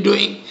have been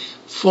doing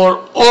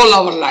for all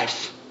our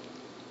life.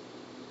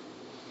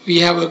 We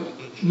have a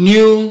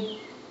new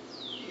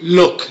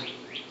look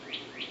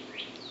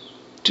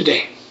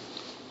today.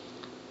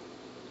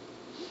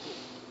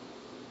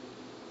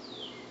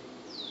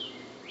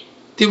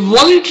 The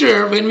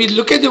volunteer, when we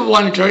look at the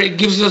volunteer, it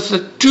gives us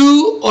the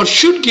two, or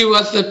should give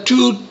us the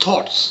two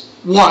thoughts.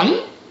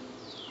 One,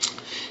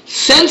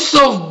 sense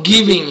of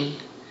giving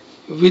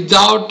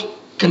without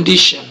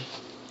condition.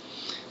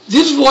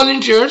 These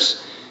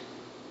volunteers,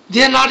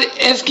 they are not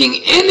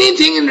asking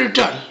anything in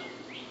return.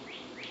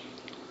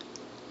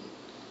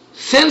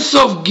 Sense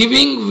of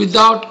giving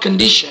without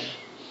condition.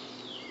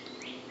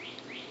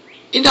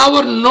 In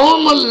our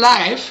normal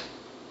life,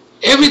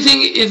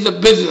 everything is a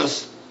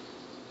business.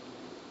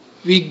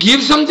 We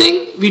give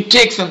something, we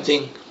take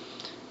something.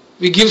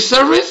 We give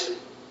service,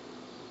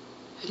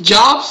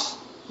 jobs,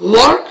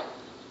 work,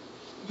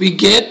 we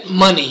get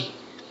money.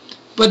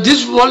 But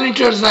these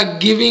volunteers are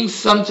giving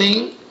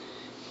something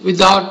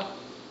without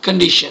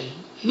condition.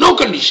 No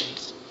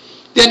conditions.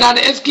 They are not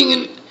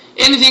asking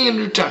anything in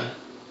return.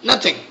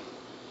 Nothing.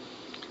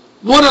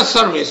 What a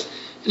service.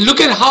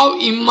 Look at how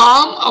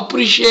Imam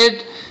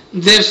appreciate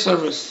their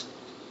service.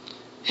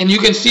 And you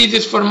can see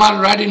this farman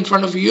right in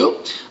front of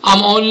you.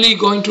 I'm only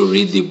going to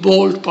read the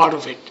bold part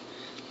of it.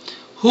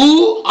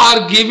 Who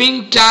are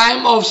giving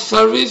time of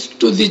service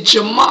to the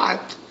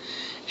Jamat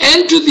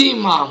and to the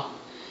Imam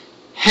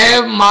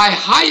have my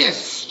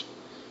highest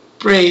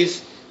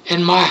praise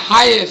and my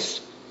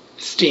highest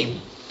esteem.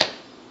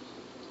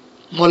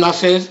 Mullah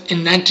says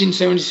in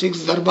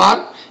 1976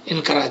 Darbar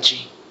in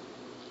Karachi.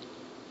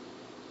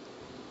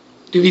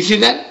 Do we see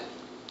that?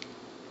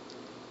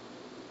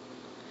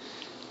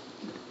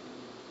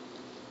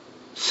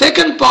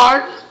 Second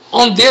part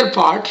on their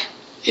part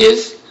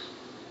is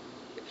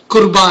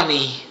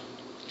Qurbani.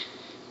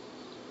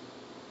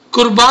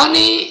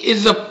 Qurbani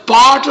is a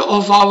part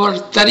of our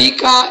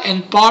tariqah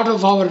and part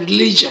of our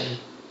religion.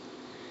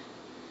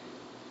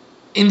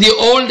 In the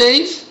old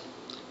days,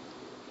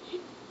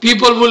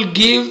 people will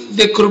give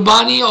the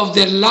Qurbani of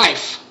their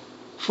life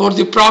for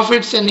the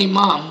prophets and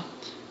Imam.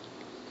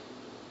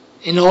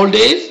 In old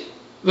days,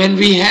 when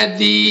we had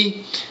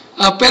the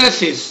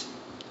palaces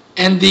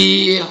and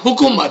the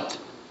hukumat,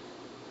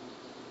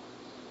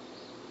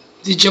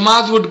 the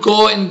Jamaat would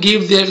go and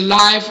give their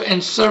life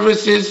and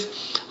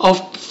services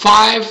of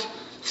 5,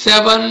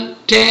 7,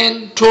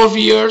 10, 12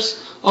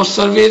 years of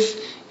service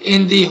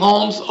in the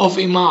homes of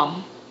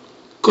Imam.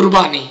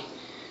 Qurbani.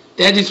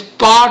 That is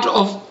part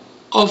of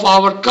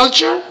our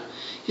culture,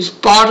 is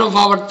part of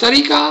our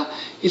tariqah,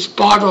 is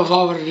part of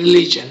our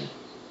religion.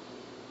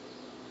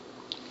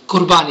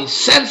 Qurbani,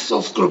 sense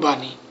of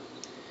Qurbani.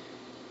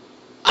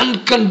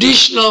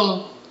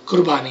 Unconditional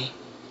Qurbani.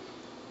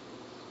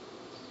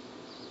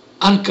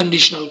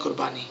 Unconditional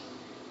Qurbani.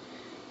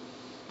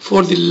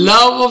 For the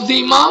love of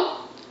the Imam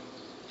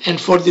and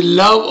for the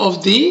love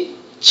of the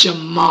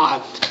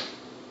Jamaat.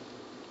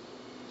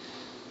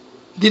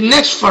 The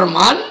next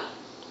farman.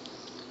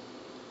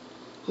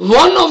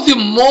 One of the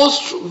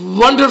most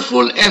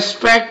wonderful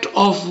aspect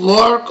of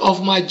work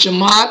of my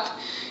Jamaat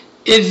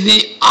is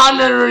the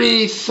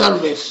honorary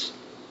service.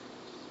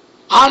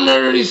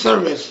 Honorary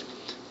service.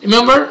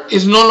 Remember,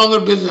 it's no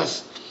longer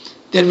business.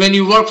 That when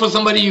you work for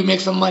somebody, you make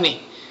some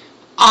money.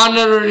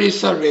 Honorary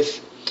service,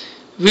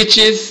 which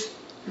is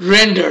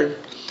rendered.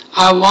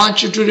 I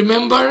want you to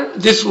remember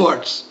these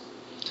words,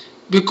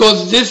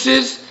 because this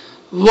is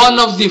one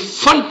of the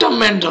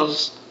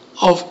fundamentals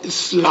of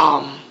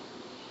Islam.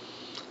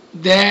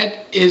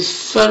 That is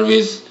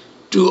service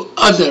to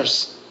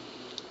others.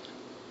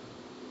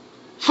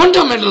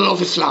 Fundamental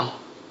of Islam.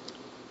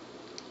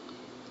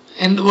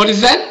 And what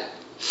is that?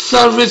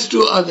 Service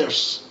to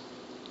others.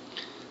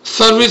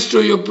 Service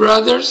to your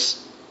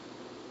brothers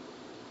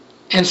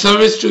and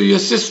service to your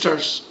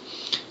sisters.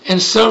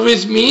 And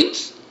service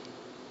means,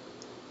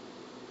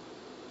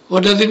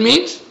 what does it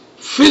mean?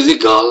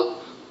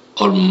 Physical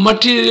or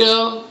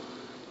material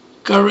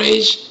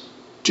courage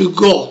to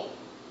go.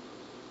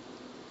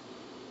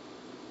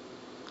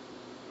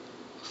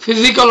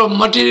 Physical or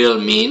material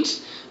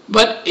means,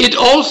 but it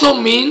also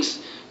means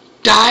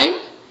time,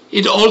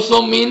 it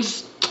also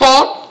means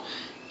thought,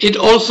 it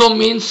also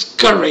means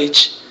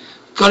courage.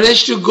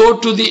 Courage to go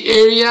to the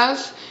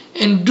areas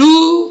and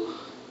do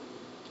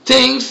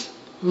things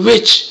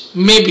which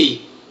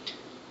maybe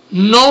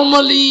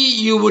normally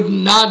you would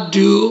not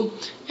do,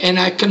 and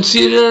I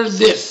consider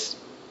this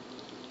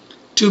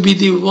to be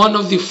the one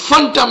of the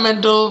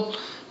fundamental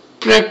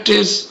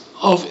practice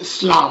of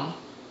Islam,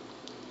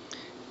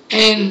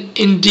 and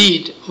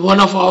indeed one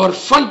of our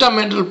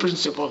fundamental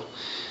principles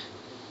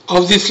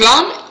of the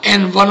Islam,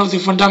 and one of the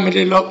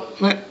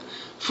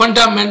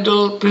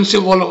fundamental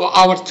principle of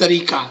our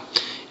tariqah.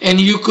 And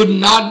you could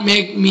not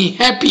make me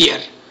happier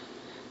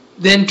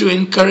than to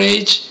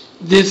encourage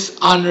this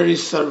honorary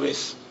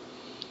service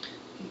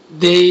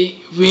the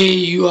way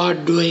you are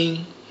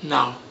doing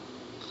now.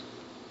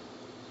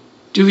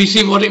 Do we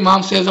see what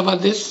Imam says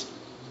about this?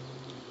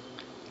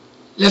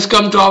 Let's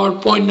come to our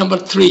point number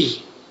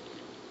 3.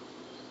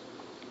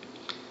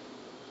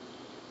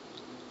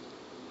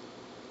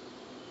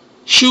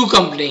 Shoe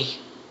company.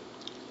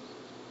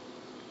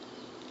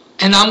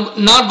 And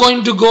I'm not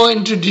going to go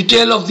into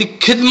detail of the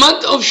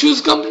khidmat of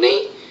shoes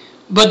company,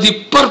 but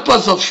the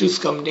purpose of shoes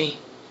company.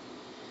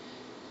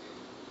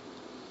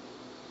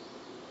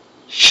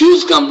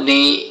 Shoes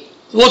company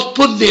was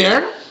put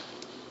there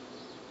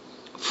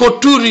for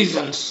two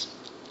reasons.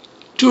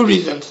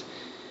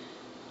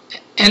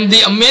 And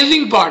the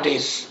amazing part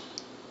is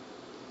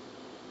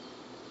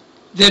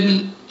that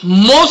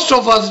most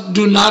of us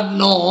do not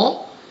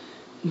know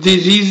the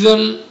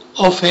reason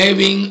of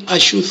having a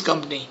shoes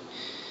company.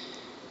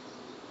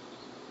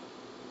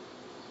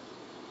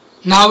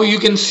 Now you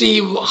can see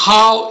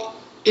how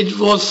it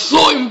was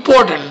so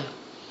important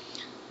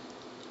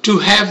to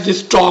have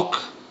this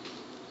talk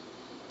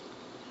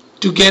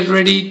to get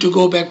ready to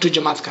go back to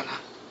Jamat Khana.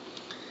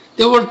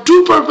 There were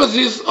two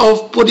purposes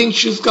of putting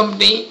shoes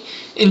company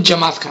in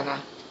Jamat Khana.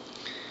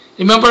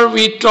 Remember,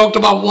 we talked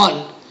about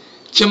one.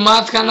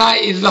 Jamat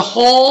Khana is the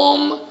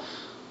home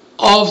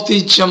of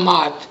the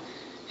Jamat.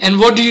 And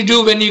what do you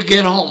do when you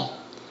get home?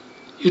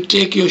 You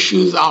take your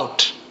shoes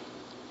out.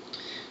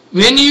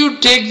 When you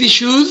take the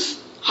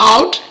shoes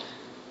out,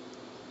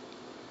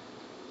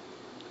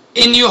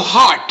 in your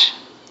heart,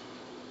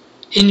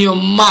 in your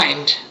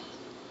mind,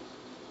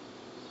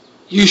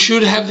 you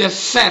should have the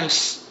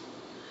sense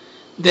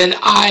that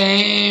I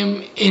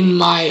am in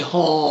my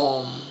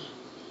home.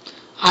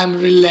 I'm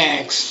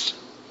relaxed.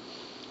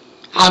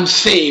 I'm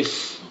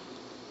safe.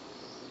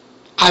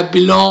 I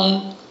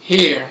belong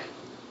here.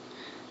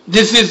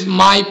 This is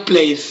my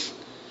place.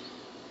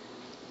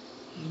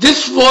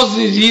 This was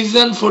the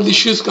reason for the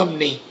shoes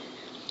company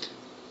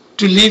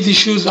to leave the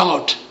shoes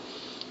out.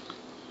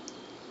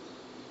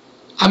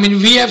 I mean,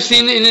 we have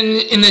seen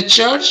in a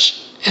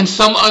church and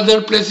some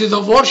other places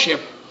of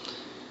worship,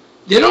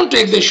 they don't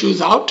take their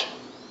shoes out.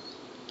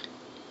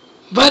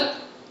 But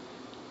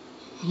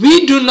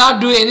we do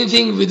not do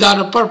anything without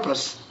a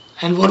purpose.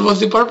 And what was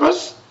the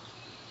purpose?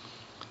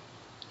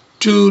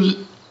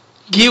 To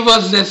give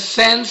us the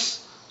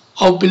sense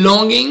of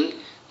belonging,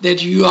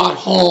 that you are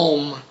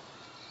home.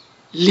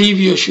 Leave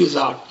your shoes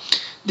out.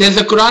 There's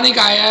a Quranic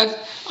ayat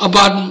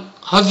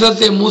about Hazrat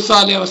Musa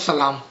alayhi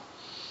salam.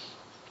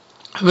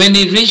 When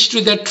he reached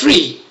to the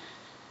tree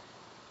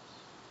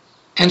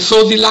and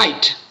saw the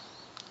light,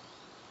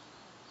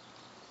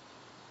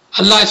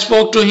 Allah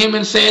spoke to him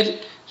and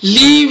said,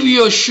 leave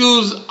your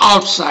shoes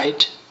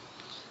outside.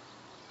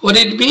 What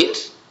it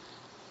means?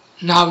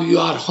 Now you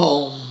are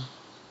home.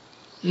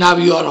 Now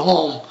you are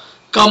home.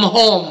 Come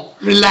home,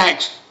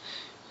 relax,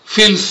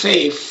 feel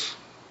safe.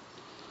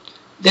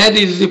 That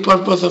is the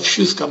purpose of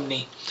shoes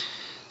company.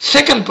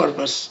 Second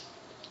purpose,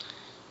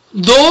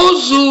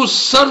 those who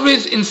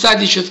service inside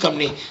the shoes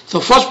company. So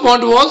first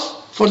point was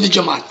for the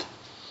Jamaat.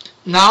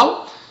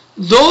 Now,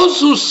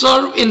 those who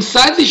serve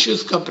inside the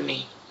shoes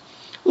company,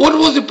 what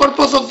was the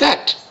purpose of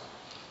that?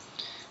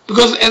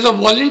 Because as a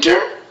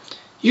volunteer,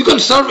 you can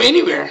serve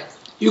anywhere.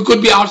 You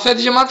could be outside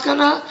the Jamat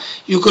Khana,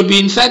 you could be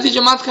inside the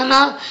Jamat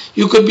Khana,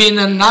 you could be in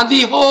a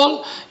Nadi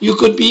hall, you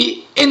could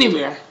be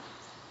anywhere.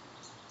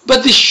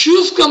 But the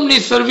shoes company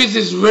service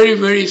is very,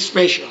 very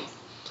special.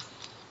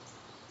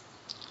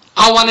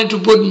 I wanted to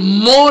put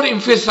more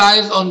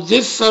emphasis on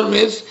this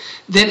service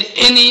than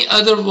any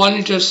other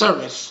volunteer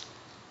service.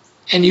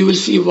 And you will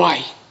see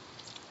why.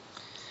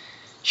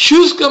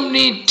 Shoes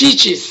company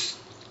teaches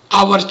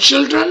our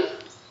children,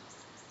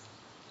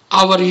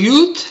 our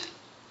youth,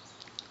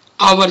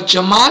 our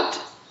Jamaat,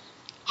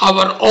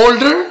 our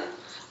older,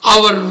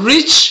 our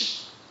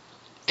rich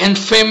and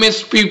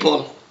famous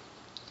people,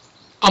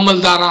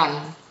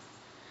 Amaldaran.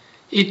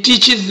 It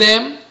teaches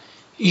them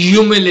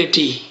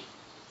humility.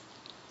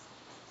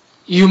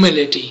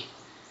 Humility.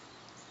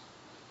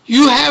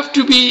 You have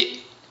to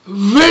be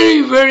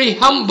very, very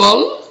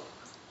humble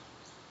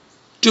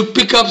to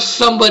pick up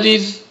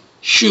somebody's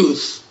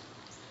shoes,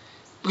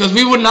 because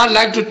we would not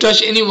like to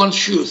touch anyone's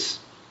shoes.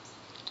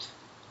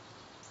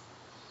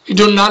 We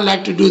do not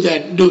like to do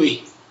that, do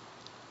we?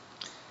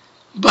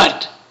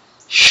 But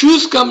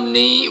shoes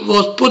company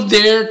was put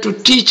there to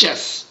teach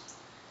us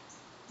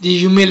the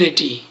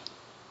humility,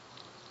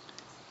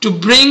 to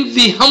bring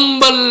the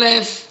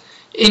humbleness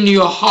in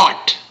your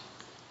heart,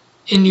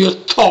 in your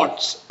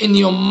thoughts, in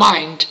your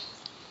mind.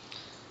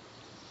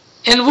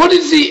 And what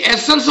is the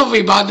essence of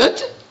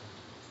ibadat?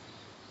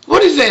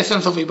 What is the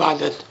essence of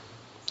ibadat?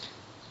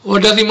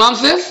 What does Imam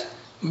says?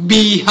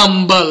 Be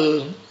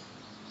humble.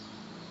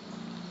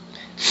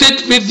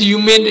 Sit with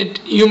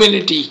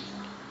humility.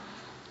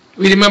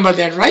 We remember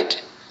that,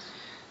 right?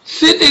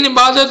 Sit in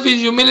ibadat with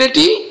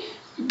humility,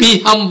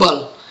 be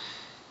humble.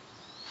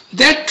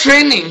 That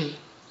training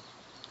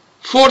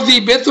for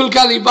the Baitul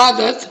Kal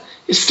ibadat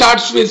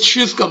starts with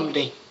shoes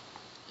company.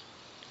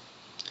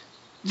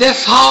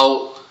 That's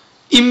how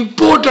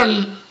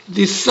important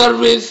the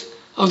service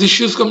of the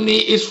shoes company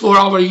is for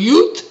our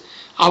youth,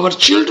 our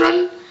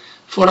children,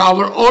 for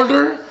our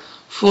older,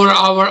 for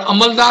our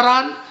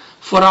amaldaran,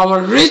 for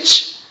our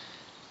rich,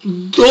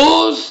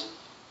 those,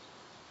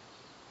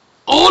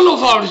 all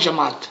of our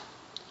Jamaat.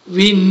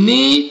 We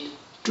need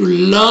to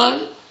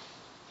learn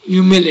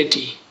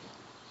humility,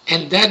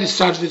 and that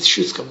starts with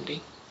shoes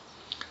company.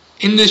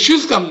 In the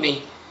shoes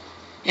company,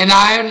 and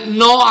I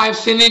know I've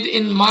seen it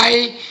in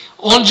my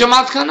own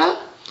Jamat Khana,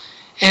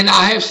 and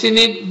I have seen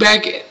it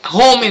back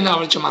home in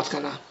our Jamat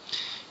Khana.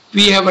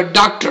 We have a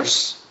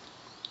doctors,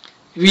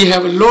 we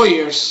have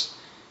lawyers,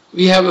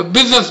 we have a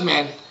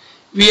businessman,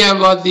 we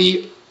have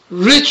the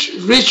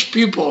rich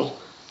people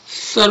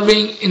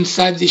serving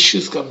inside the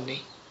shoes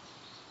company.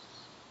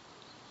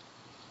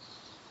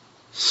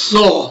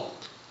 So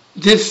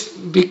this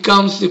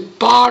becomes the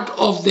part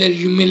of their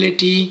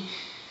humility,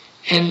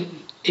 and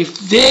if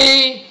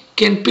they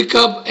can pick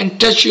up and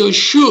touch your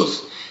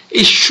shoes,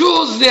 it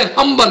shows their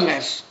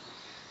humbleness.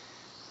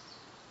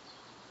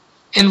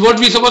 And what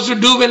we're supposed to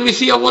do when we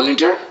see a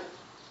volunteer?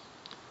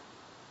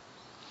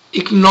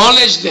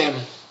 Acknowledge them.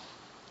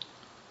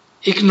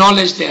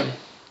 Acknowledge them.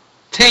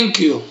 Thank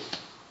you.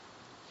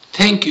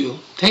 Thank you.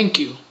 Thank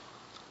you.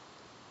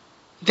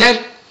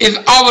 That is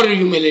our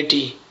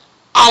humility,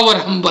 our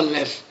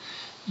humbleness.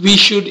 We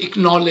should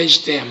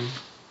acknowledge them.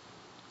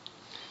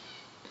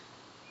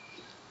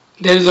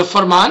 There is a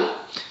farman.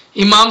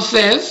 Imam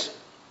says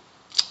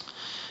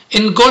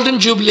in Golden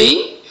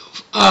Jubilee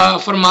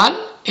farman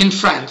in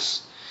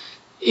France,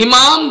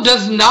 Imam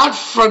does not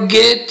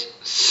forget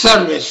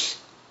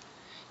service.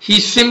 He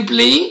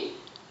simply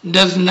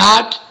does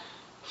not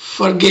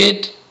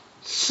forget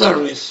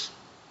service.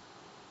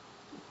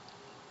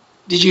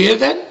 Did you hear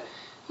that?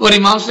 What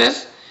Imam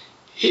says?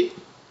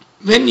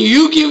 When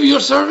you give your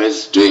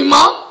service to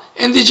Imam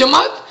and the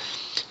Jamaat,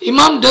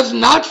 Imam does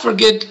not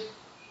forget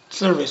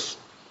service.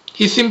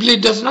 He simply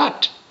does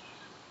not.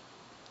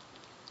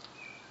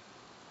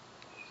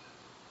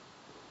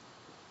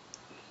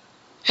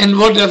 And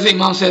what does the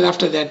Imam say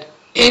after that?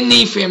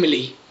 Any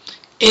family,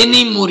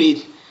 any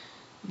murid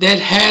that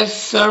has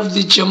served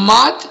the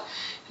Jamaat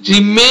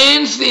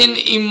remains in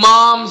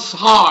Imam's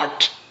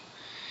heart.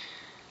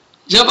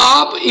 जब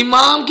आप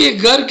इमाम के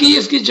घर की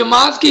इसकी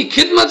जमात की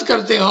खिदमत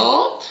करते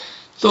हो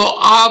तो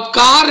आप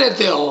कहाँ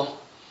रहते हो?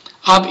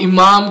 आप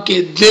इमाम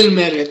के दिल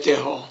में रहते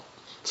हो.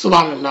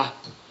 सुभान अल्लाह.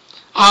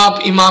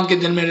 आप इमाम के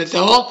दिल में रहते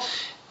हो.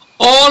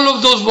 All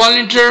of those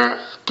volunteers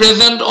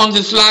present on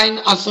this line,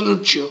 I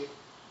salute you.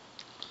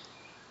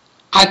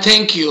 I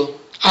thank you.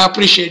 I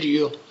appreciate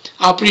you.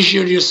 I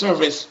appreciate your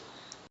service.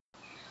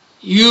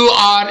 You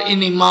are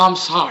in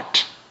Imam's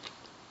heart.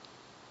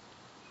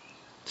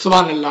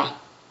 Subhanallah.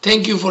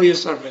 Thank you for your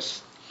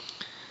service.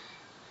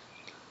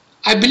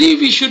 I believe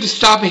we should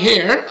stop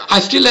here. I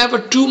still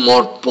have two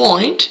more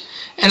points,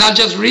 and I'll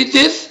just read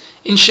this,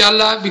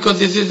 inshallah, because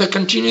this is a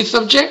continuous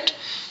subject.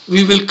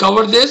 We will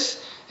cover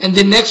this. And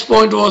the next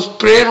point was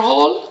prayer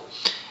hall,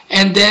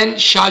 and then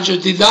Shaj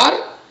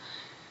Didar.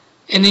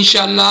 And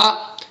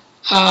inshallah,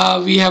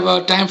 we have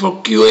a time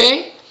for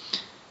QA,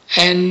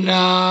 and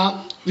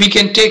we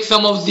can take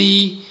some of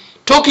the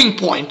talking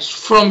points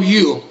from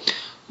you.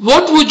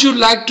 What would you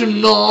like to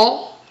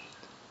know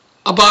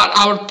about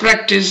our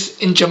practice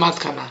in Jamat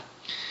Khana?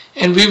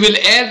 And we will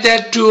add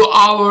that to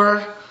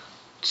our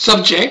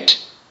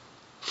subject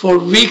for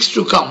weeks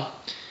to come,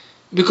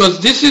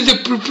 because this is the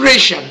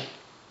preparation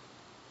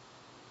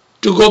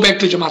to go back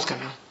to Jamat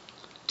Khana.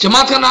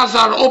 Jamat Khanas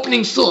are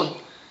opening soon.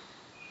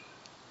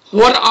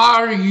 What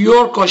are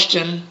your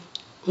questions?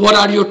 What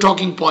are your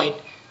talking points?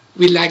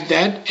 We like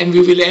that, and we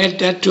will add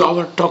that to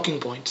our talking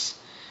points.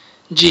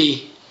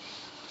 Ji.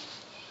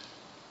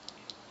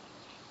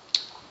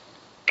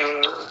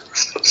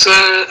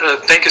 Sir,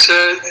 thank you,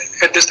 sir.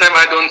 At this time,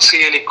 I don't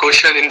see any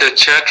question in the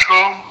chat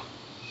room.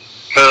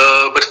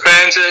 But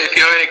friends, if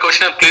you have any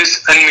question,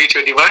 please unmute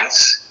your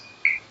device.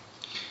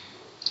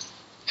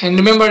 And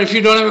remember, if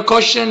you don't have a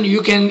question,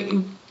 you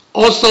can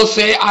also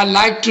say, I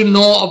like to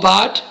know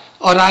about,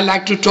 or I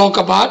like to talk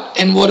about,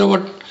 and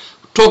whatever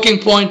talking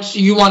points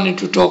you wanted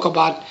to talk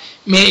about.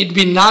 May it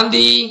be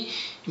Nandi,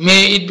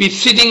 may it be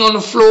sitting on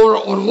the floor,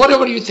 or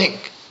whatever you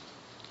think.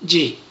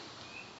 Ji.